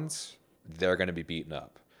 cons, they're going to be beaten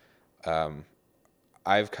up.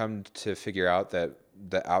 I've come to figure out that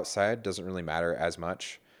the outside doesn't really matter as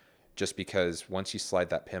much, just because once you slide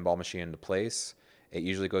that pinball machine into place, it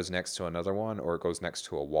usually goes next to another one or it goes next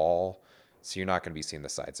to a wall, so you're not going to be seeing the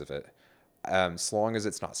sides of it. So long as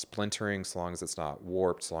it's not splintering, so long as it's not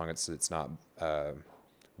warped, so long as it's not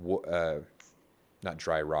w- uh, not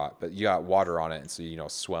dry rot, but you got water on it, and so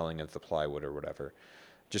swelling of the plywood or whatever.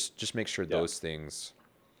 Just make sure Yeah. those things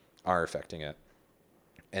are affecting it,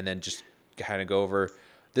 and then just kind of go over.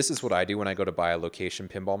 This is what I do when I go to buy a location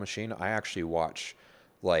pinball machine. I actually watch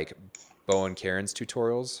like Bo and Karen's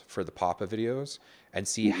tutorials for the Papa videos and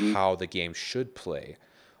see Hmm. how the game should play.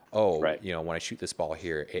 Oh, Right. when I shoot this ball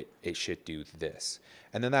here, it should do this.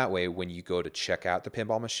 And then that way, when you go to check out the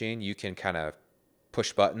pinball machine, you can kind of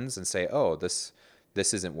push buttons and say, oh, this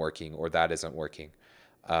isn't working or that isn't working.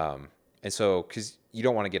 And so, because you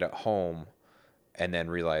don't want to get it home and then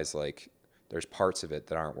realize like there's parts of it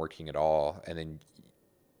that aren't working at all, and then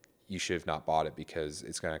you should have not bought it because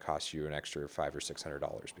it's going to cost you an extra $500 or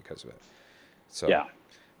 $600 because of it. So, Yeah.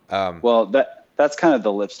 Well, that's kind of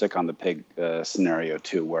the lipstick on the pig scenario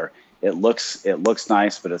too, where it looks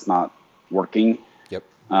nice, but it's not working. yep,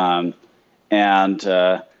 Um, and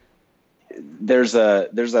there's a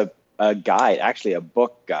guide, actually a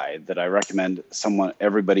book guide that I recommend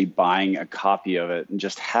everybody buying a copy of it and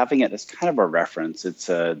just having it as kind of a reference. It's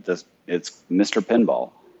Mr.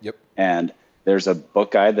 Pinball, yep, and there's a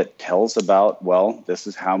book guide that tells about, well, this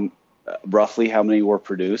is how roughly how many were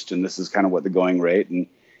produced, and this is kind of what the going rate, and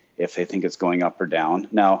if they think it's going up or down.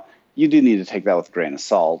 Now, you do need to take that with a grain of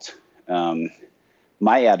salt.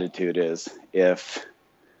 My attitude is if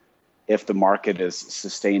the market is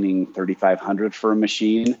sustaining 3,500 for a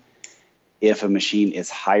machine, if a machine is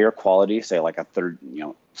higher quality, say like a third,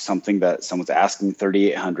 something that someone's asking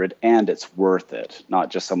 3,800 and it's worth it, not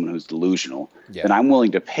just someone who's delusional, yeah, then I'm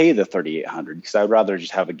willing to pay the 3,800 because I'd rather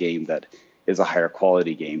just have a game that is a higher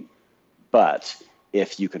quality game. But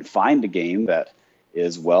if you can find a game that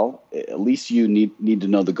is, well, at least you need to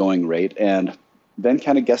know the going rate and then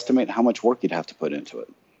kind of guesstimate how much work you'd have to put into it.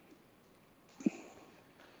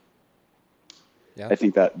 yeah, I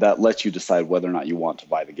think that lets you decide whether or not you want to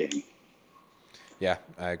buy the game. yeah.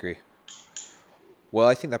 I agree. Well,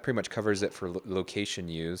 I think that pretty much covers it for location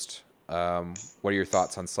used. What are your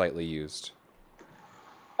thoughts on slightly used?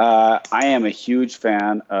 I am a huge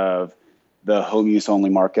fan of the home use only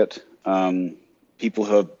market. People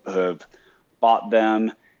who have bought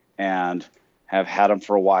them and have had them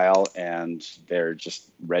for a while and they're just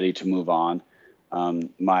ready to move on.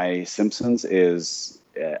 My Simpsons is,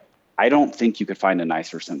 I don't think you could find a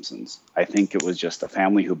nicer Simpsons. I think it was just a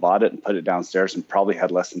family who bought it and put it downstairs and probably had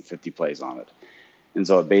less than 50 plays on it. And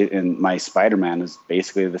so and my Spider-Man is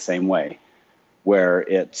basically the same way, where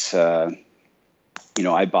it's,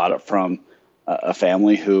 I bought it from a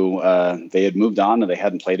family who they had moved on and they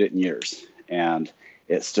hadn't played it in years. And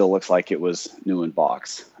it still looks like it was new in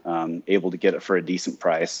box, able to get it for a decent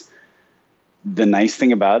price. The nice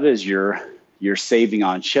thing about it is you're saving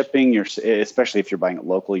on shipping. Especially if you're buying it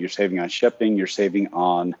local, you're saving on shipping. You're saving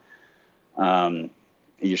on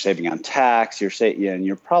tax. And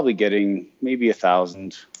you're probably getting maybe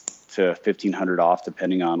 $1,000 to $1,500 off,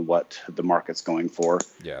 depending on what the market's going for.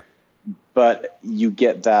 Yeah. But you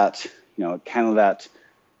get that, kind of that.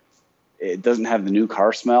 It doesn't have the new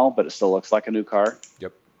car smell, but it still looks like a new car.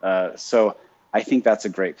 Yep. So I think that's a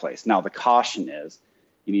great place. Now, the caution is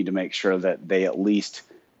you need to make sure that they at least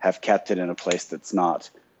have kept it in a place that's not,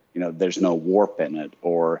 there's no warp in it,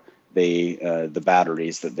 or the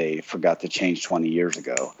batteries that they forgot to change 20 years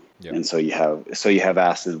ago. Yep. And so you have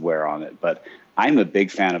acid wear on it. But I'm a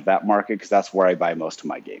big fan of that market because that's where I buy most of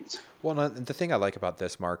my games. Well, the thing I like about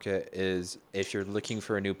this market is if you're looking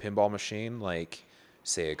for a new pinball machine, like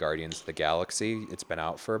say a Guardians of the Galaxy, it's been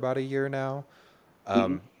out for about a year now.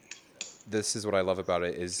 This is what I love about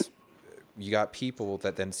it is you got people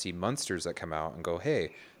that then see Munsters that come out and go,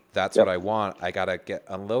 hey, that's what I want. I got to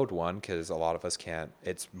unload one because a lot of us can't.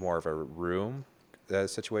 It's more of a room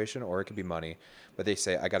situation, or it could be money. But they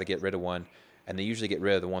say, I got to get rid of one. And they usually get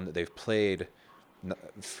rid of the one that they've played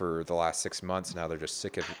for the last 6 months. Now they're just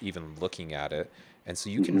sick of even looking at it. And so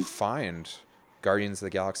you can find Guardians of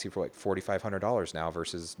the Galaxy for like $4,500 now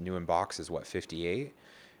versus new in box is what, $58?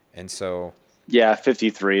 And so... Yeah,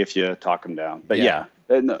 53 if you talk them down. But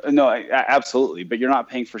no, absolutely. But you're not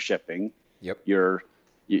paying for shipping. Yep.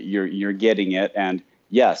 You're getting it, and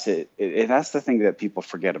yes, that's the thing that people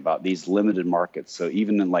forget about these limited markets. So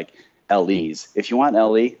even in like LEs, if you want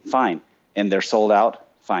LE, fine, and they're sold out,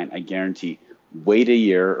 fine. I guarantee. Wait a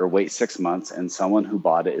year or wait 6 months, and someone who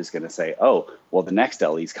bought it is going to say, "Oh, well, the next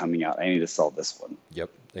LE is coming out. I need to sell this one." Yep,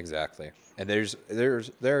 exactly. And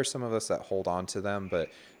there are some of us that hold on to them, but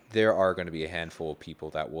there are going to be a handful of people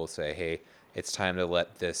that will say, hey, it's time to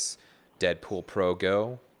let this Deadpool Pro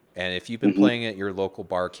go. And if you've been playing at your local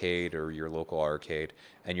barcade or your local arcade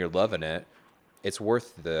and you're loving it, it's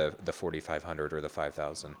worth the $4,500 or the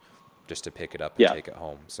 $5,000 just to pick it up and take it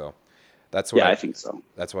home. So that's what I think so.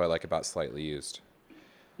 That's what I like about Slightly Used.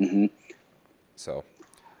 So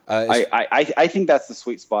I think that's the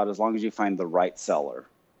sweet spot, as long as you find the right seller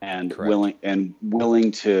and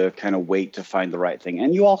willing to kind of wait to find the right thing.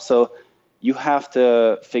 And you have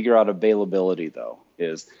to figure out availability, though.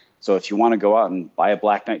 So if you want to go out and buy a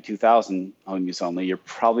Black Knight 2000 home use only, you're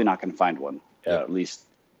probably not going to find one, at least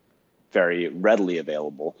very readily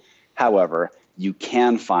available. However, you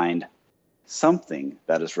can find something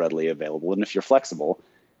that is readily available. And if you're flexible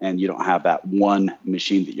and you don't have that one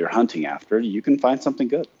machine that you're hunting after, you can find something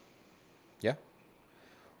good. Yeah.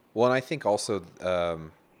 Well, and I think also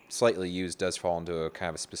Slightly Used does fall into a kind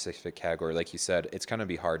of a specific category. Like you said, it's going to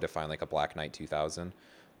be hard to find like a Black Knight 2000.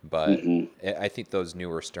 But I think those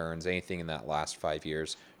newer Sterns, anything in that last 5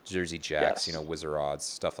 years, Jersey Jacks, Wizard Odds,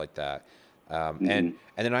 stuff like that. And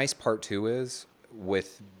the nice part too is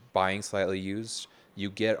with buying Slightly Used, you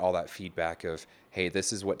get all that feedback of, hey,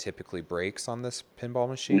 this is what typically breaks on this pinball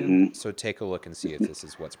machine. So take a look and see if this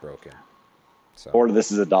is what's broken. So. Or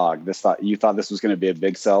this is a dog. You thought this was going to be a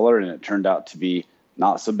big seller, and it turned out to be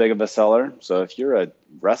not so big of a seller. So if you're a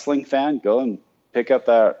wrestling fan, go and pick up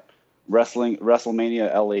that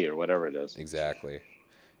WrestleMania LE or whatever it is. Exactly.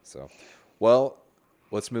 So, well,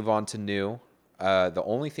 let's move on to new. The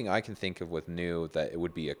only thing I can think of with new that it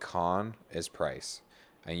would be a con is price.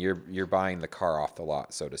 And you're buying the car off the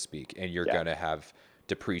lot, so to speak, and you're going to have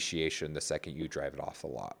depreciation the second you drive it off the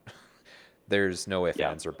lot. There's no ifs,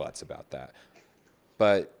 ands, or buts about that.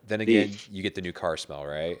 But then again, you get the new car smell,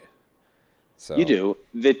 right? So you do.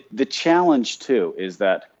 The challenge too is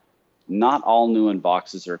that not all new in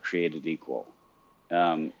boxes are created equal,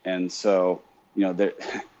 and so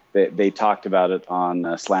they talked about it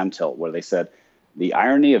on Slam Tilt, where they said the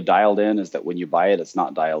irony of dialed in is that when you buy it, it's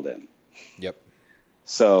not dialed in. Yep.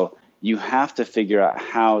 So you have to figure out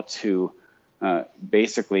how to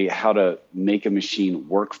basically how to make a machine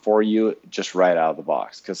work for you just right out of the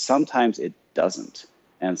box, because sometimes it doesn't,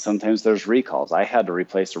 and sometimes there's recalls. I had to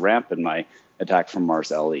replace a ramp in my Attack from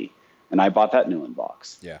Mars LE, and I bought that new in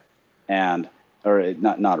box. Yeah. Or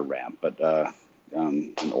not a ramp, but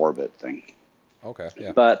an orbit thing. Okay.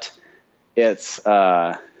 Yeah. But it's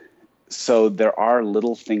so there are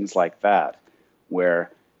little things like that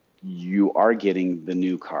where you are getting the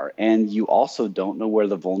new car, and you also don't know where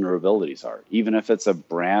the vulnerabilities are. Even if it's a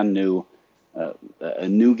brand new, a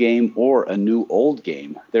new game or a new old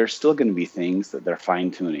game, there's still going to be things that they're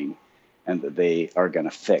fine tuning, and that they are going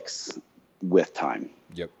to fix with time.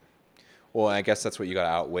 Yep. Well, I guess that's what you got to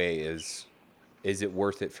outweigh is it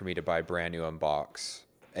worth it for me to buy brand new unbox?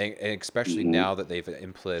 And especially Hmm. now that they've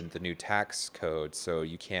implemented the new tax code, so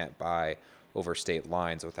you can't buy over state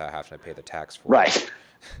lines without having to pay the tax for it. Right.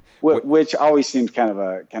 What? Which always seemed kind of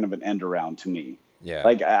an end around to me. Yeah.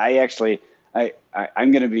 Like I actually,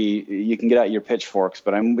 I'm going to be. You can get out your pitchforks,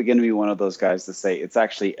 but I'm going to be one of those guys to say it's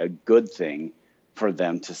actually a good thing for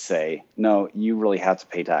them to say, no, you really have to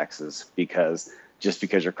pay taxes, because just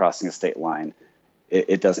because you're crossing a state line,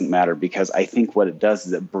 it doesn't matter. Because I think what it does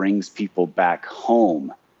is it brings people back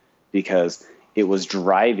home, because it was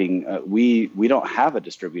driving. We don't have a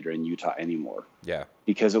distributor in Utah anymore, Yeah.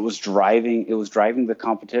 because it was driving the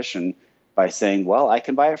competition by saying, well, I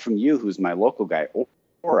can buy it from you, who's my local guy,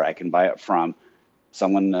 or I can buy it from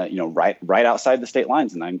someone right outside the state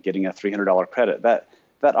lines, and I'm getting a $300 credit.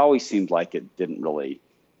 That always seemed like it didn't really,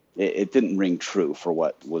 it didn't ring true for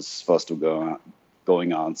what was supposed to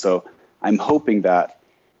going on. So I'm hoping that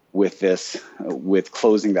with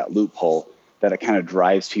closing that loophole, that it kind of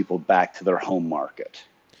drives people back to their home market.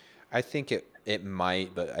 I think it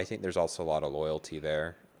might, but I think there's also a lot of loyalty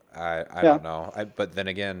there. I Yeah. don't know. But then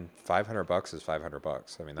again, $500 is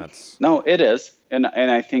 $500. I mean, that's No, it is, and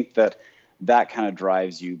I think that kind of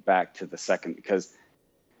drives you back to the second, because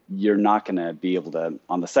you're not going to be able to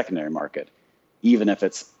on the secondary market, even if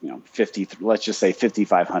it's 50, let's just say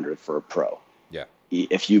 5,500 for a pro. yeah.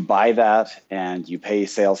 If you buy that and you pay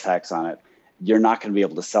sales tax on it, you're not going to be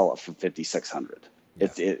able to sell it for 5,600.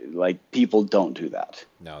 Yeah. Like, people don't do that.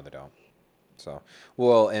 No, they don't. So,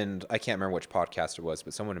 well, and I can't remember which podcast it was,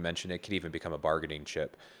 but someone mentioned it could even become a bargaining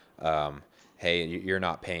chip. Um, hey, you're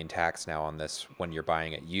not paying tax now on this when you're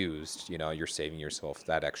buying it used. You're saving yourself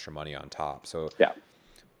that extra money on top. So, Yeah.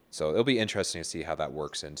 so it'll be interesting to see how that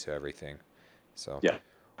works into everything. So, Yeah.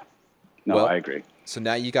 No, I well, agree. so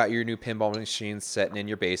now you got your new pinball machines sitting in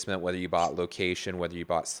your basement, whether you bought location, whether you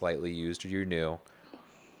bought slightly used or you're new.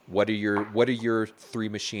 What are your three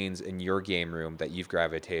machines in your game room that you've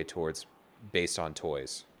gravitated towards based on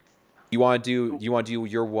toys? You want to do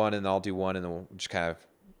your one and I'll do one and then we'll just kind of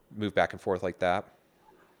move back and forth like that.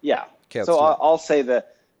 Yeah. Okay, let's So do it. I'll say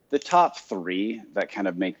that the top three that kind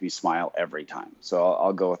of make me smile every time. So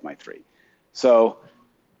I'll go with my three. So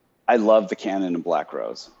I love the Canon and Black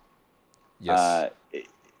Rose. Yes. Uh,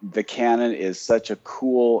 the Canon is such a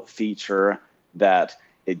cool feature that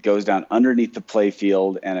it goes down underneath the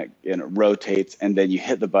playfield, and it rotates, and then you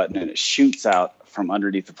hit the button and it shoots out from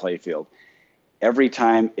underneath the playfield. Every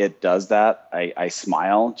time it does that, I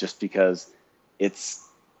smile, just because it's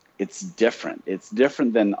it's different. It's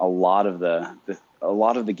different than a lot of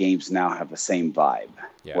the games now have the same vibe,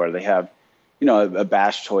 Yeah. where they have, a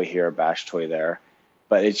bash toy here, a bash toy there,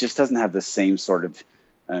 but it just doesn't have the same sort of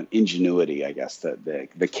ingenuity, I guess, that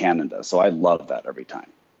the Canon does. So I love that every time.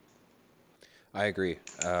 I agree.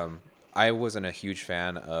 I wasn't a huge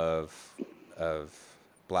fan of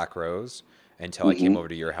Black Rose until I came Hmm. over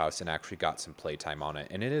to your house and actually got some playtime on it,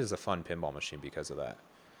 and it is a fun pinball machine because of that.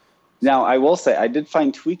 Now, So I will say I did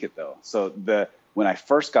find Tweak It though. So the when I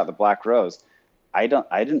first got the Black Rose, I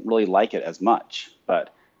didn't really like it as much,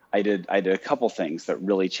 but I did a couple things that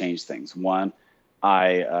really changed things. One,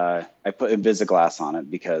 I put Invisiglass on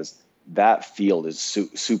it, because that field is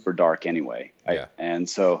super dark anyway. yeah, And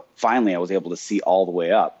so finally I was able to see all the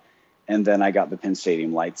way up, and then I got the Penn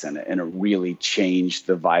Stadium lights in it, and it really changed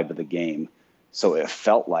the vibe of the game. So it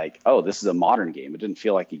felt like, oh, this is a modern game. It didn't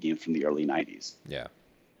feel like a game from the early '90s. yeah.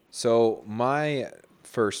 So my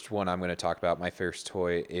first one I'm going to talk about, my first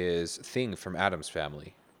toy is Thing from Adam's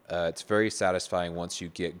Family. It's very satisfying once you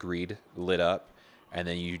get Greed lit up, and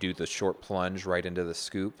then you do the short plunge right into the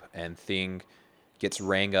scoop, and Thing gets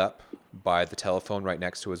rang up by the telephone right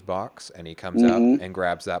next to his box, and he comes out Hmm. and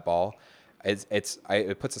grabs that ball.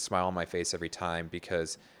 It puts a smile on my face every time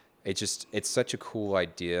because it's such a cool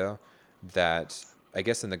idea that I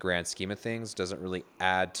guess in the grand scheme of things doesn't really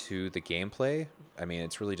add to the gameplay. I mean,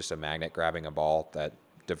 it's really just a magnet grabbing a ball that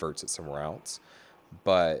diverts it somewhere else.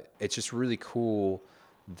 But it's just really cool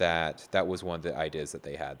that that was one of the ideas that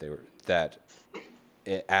they had. They were that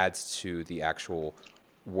it adds to the actual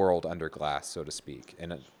world under glass, so to speak.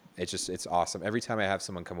 And it's awesome. Every time I have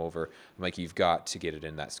someone come over, I'm like, you've got to get it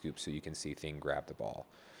in that scoop so you can see Thing grab the ball.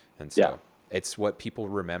 And Yeah. so it's what people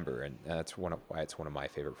remember, and that's why it's one of my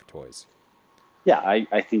favorite toys. Yeah,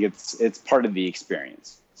 I think it's part of the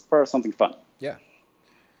experience. It's part of something fun. Yeah.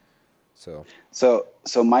 So,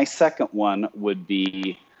 So my second one would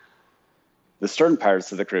be the Stern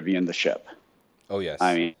Pirates of the Caribbean, the ship. oh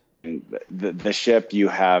I yes. mean, the ship, you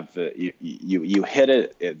have you hit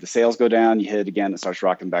it, the sails go down, you hit it again, it starts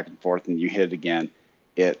rocking back and forth, and you hit it again,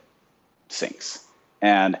 it sinks.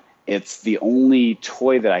 And it's the only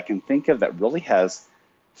toy that I can think of that really has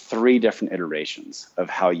three different iterations of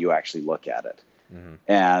how you actually look at it. Hmm.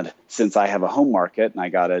 And since I have a home market and I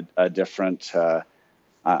got a different,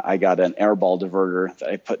 I got an airball diverter that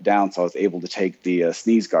I put down, so I was able to take the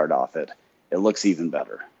sneeze guard off it. It looks even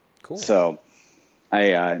better. Cool. So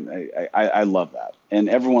I love that, and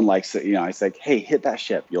everyone likes it. You know, it's like, hey, hit that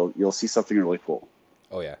ship. You'll see something really cool.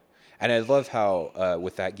 Oh yeah, and I love how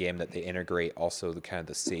with that game that they integrate also the kind of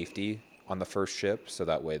the safety on the first ship, so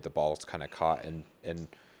that way the ball's kind of caught and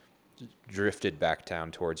drifted back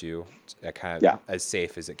down towards you, kind Yeah, of as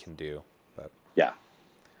safe as it can do. But yeah.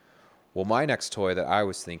 well, my next toy that I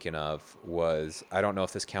was thinking of was, I don't know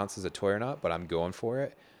if this counts as a toy or not, but I'm going for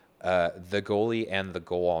it. The goalie and the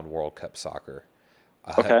goal on World Cup soccer.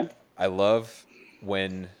 Uh, Okay. I love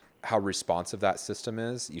when how responsive that system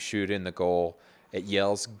is. You shoot in the goal, it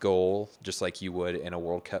yells goal just like you would in a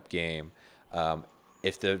World Cup game. Um,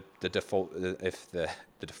 if the default if the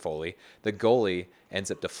defoli the goalie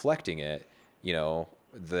ends up deflecting it, you know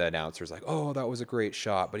the announcer's like, "Oh, that was a great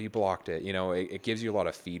shot, but he blocked it." You know, it gives you a lot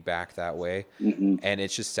of feedback that way, Hmm. and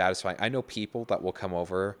it's just satisfying. I know people that will come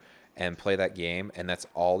over and play that game, and that's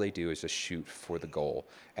all they do is just shoot for the goal.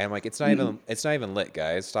 And I'm like, Hmm. it's not even lit,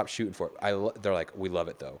 guys. Stop shooting for it. They're like, we love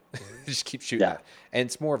it though. Just keep shooting Yeah, that, and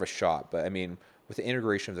it's more of a shot. But I mean, with the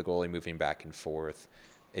integration of the goalie moving back and forth,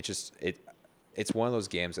 it just it's one of those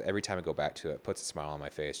games that every time I go back to it, it puts a smile on my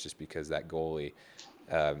face just because that goalie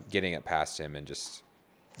getting it past him and just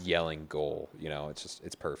yelling goal. You know,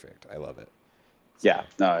 it's perfect. I love it. yeah. So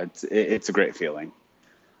No, it's a great feeling.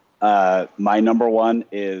 My number one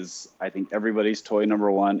is, I think everybody's toy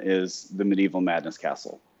number one is the Medieval Madness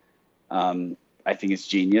Castle. I think it's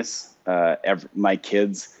genius. My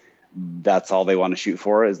kids, that's all they want to shoot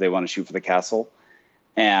for, is they want to shoot for the castle.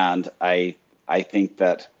 And I think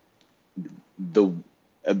that the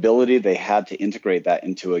ability they had to integrate that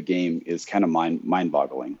into a game is kind of mind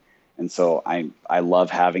boggling. And so I love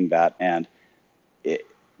having that, and it,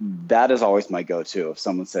 that is always my go to. If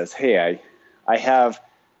someone says, "Hey, I have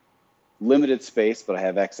limited space, but I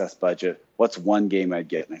have excess budget. What's one game I'd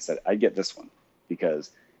get?" And I said, I'd get this one because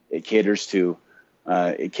it caters to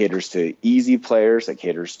easy players. It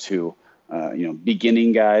caters to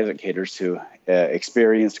beginning guys. It caters to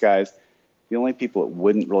experienced guys. The only people it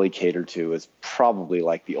wouldn't really cater to is probably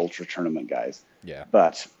like the ultra tournament guys. yeah.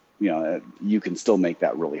 But you can still make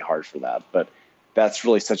that really hard for that. But that's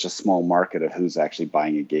really such a small market of who's actually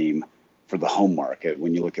buying a game for the home market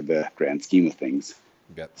when you look at the grand scheme of things.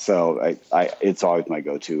 Yep. So it's always my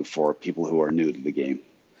go-to for people who are new to the game.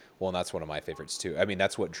 Well, and that's one of my favorites too. I mean,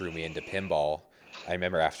 that's what drew me into pinball. I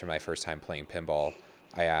remember after my first time playing pinball,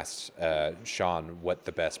 I asked Sean what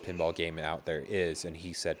the best pinball game out there is, and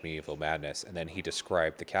he said Medieval Madness, and then he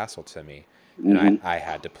described the castle to me, and Hmm. I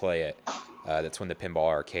had to play it. That's when the pinball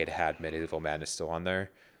arcade had Medieval Madness still on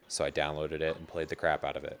there, so I downloaded it and played the crap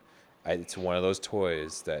out of it. It's one of those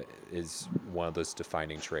toys that is one of those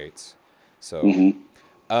defining traits. So Hmm.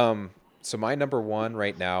 so my number one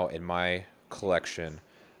right now in my collection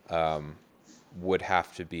would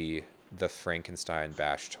have to be the Frankenstein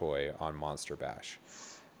Bash toy on Monster Bash.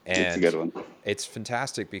 It's a And good one. it's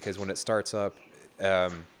fantastic because when it starts up,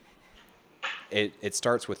 it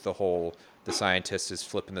starts with the scientist is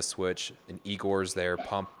flipping the switch and Igor's there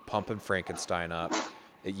pumping Frankenstein up.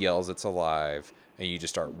 It yells it's alive and you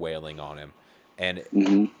just start wailing on him. And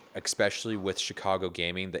Hmm. especially with Chicago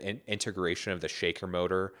Gaming, the integration of the shaker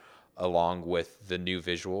motor along with the new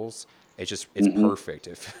visuals, it's Hmm. perfect.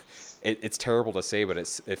 If it's terrible to say, but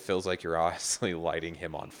it feels like you're honestly lighting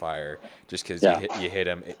him on fire just because Yeah, you hit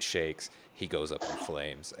him, it shakes, he goes up in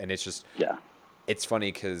flames, and yeah. it's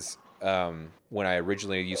funny because when I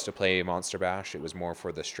originally used to play Monster Bash, it was more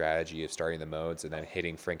for the strategy of starting the modes and then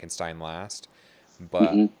hitting Frankenstein last.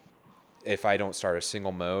 But Hmm. if I don't start a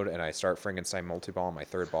single mode and I start Frankenstein multi-ball on my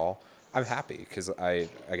third ball, I'm happy because I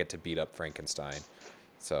get to beat up Frankenstein.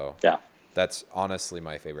 So Yeah, that's honestly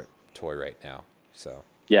my favorite toy right now. So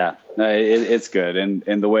yeah. No, it's good, and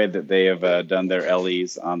the way that they have done their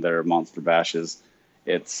LEs on their Monster Bashes,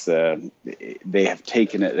 it's they have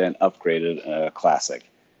taken it and upgraded a classic.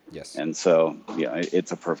 yes, And so,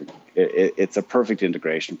 it's a perfect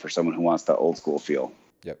integration for someone who wants that old school feel.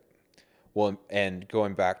 yep. Well, and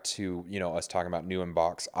going back to us talking about new in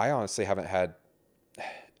box, I honestly haven't had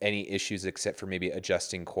any issues except for maybe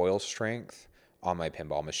adjusting coil strength on my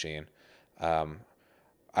pinball machine.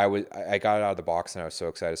 I got it out of the box and I was so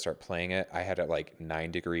excited to start playing it. I had a like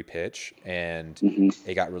 9-degree pitch and Hmm.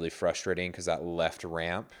 it got really frustrating because that left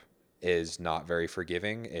ramp is not very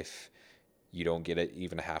forgiving. If you don't get it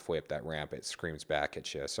even halfway up that ramp, it screams back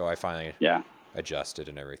at you. So I finally Yeah. adjusted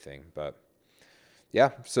and everything. But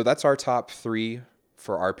yeah, so that's our top three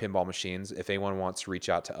for our pinball machines. If anyone wants to reach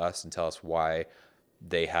out to us and tell us why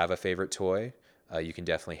they have a favorite toy, you can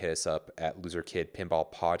definitely hit us up at Loser Kid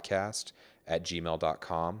Pinball Podcast at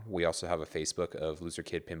gmail.com. We also have a Facebook of Loser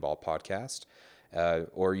Kid Pinball Podcast,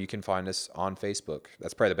 or you can find us on Facebook.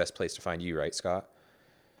 That's probably the best place to find you, right, Scott?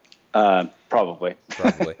 Probably.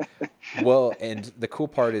 Probably. Well, and the cool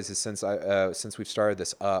part is since we've started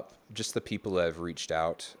this up, just the people that have reached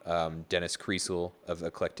out. Dennis Kriesel of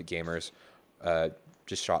Eclectic Gamers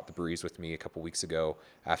just shot the breeze with me a couple weeks ago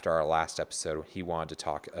after our last episode. He wanted to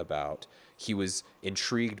talk about. He was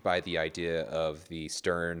intrigued by the idea of the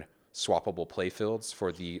Stern swappable playfields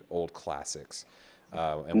for the old classics.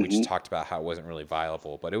 And we just Hmm. talked about how it wasn't really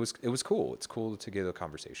viable, but it was cool. It's cool to get a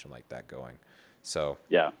conversation like that going. So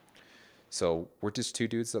Yeah. so we're just two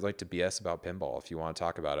dudes that like to BS about pinball. If you want to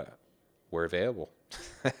talk about it, we're available.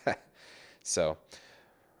 So,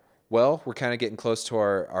 well, we're kind of getting close to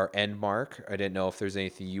our end mark. I didn't know if there's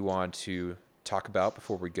anything you want to talk about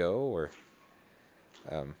before we go, or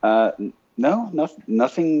No,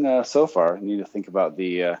 nothing so far. I need to think about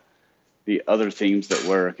the other themes that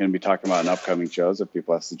we're going to be talking about in upcoming shows. If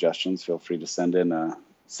people have suggestions, feel free to send in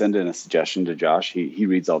a suggestion to Josh. He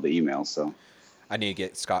reads all the emails, so. I need to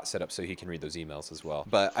get Scott set up so he can read those emails as well.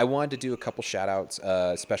 But I wanted to do a couple shout outs.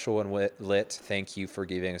 Special and Lit, thank you for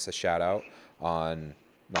giving us a shout out on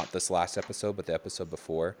not this last episode, but the episode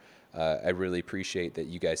before. I really appreciate that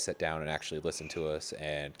you guys sat down and actually listened to us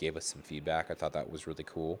and gave us some feedback. I thought that was really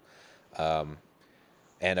cool.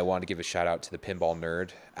 And I want to give a shout out to the pinball nerd,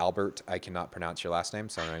 Albert. I cannot pronounce your last name,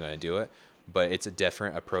 so I'm not going to do it. But it's a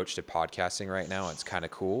different approach to podcasting right now. It's kind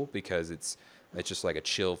of cool because it's just like a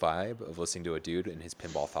chill vibe of listening to a dude and his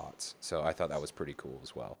pinball thoughts. So I thought that was pretty cool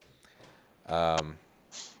as well.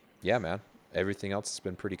 Yeah, man. Everything else has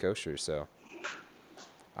been pretty kosher. So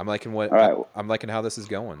All right, I'm liking how this is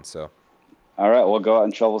going. So all right, we'll go out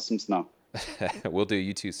and shovel some snow. we'll do.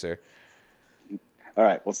 You too, sir. All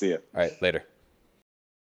right, we'll see you. All right, later.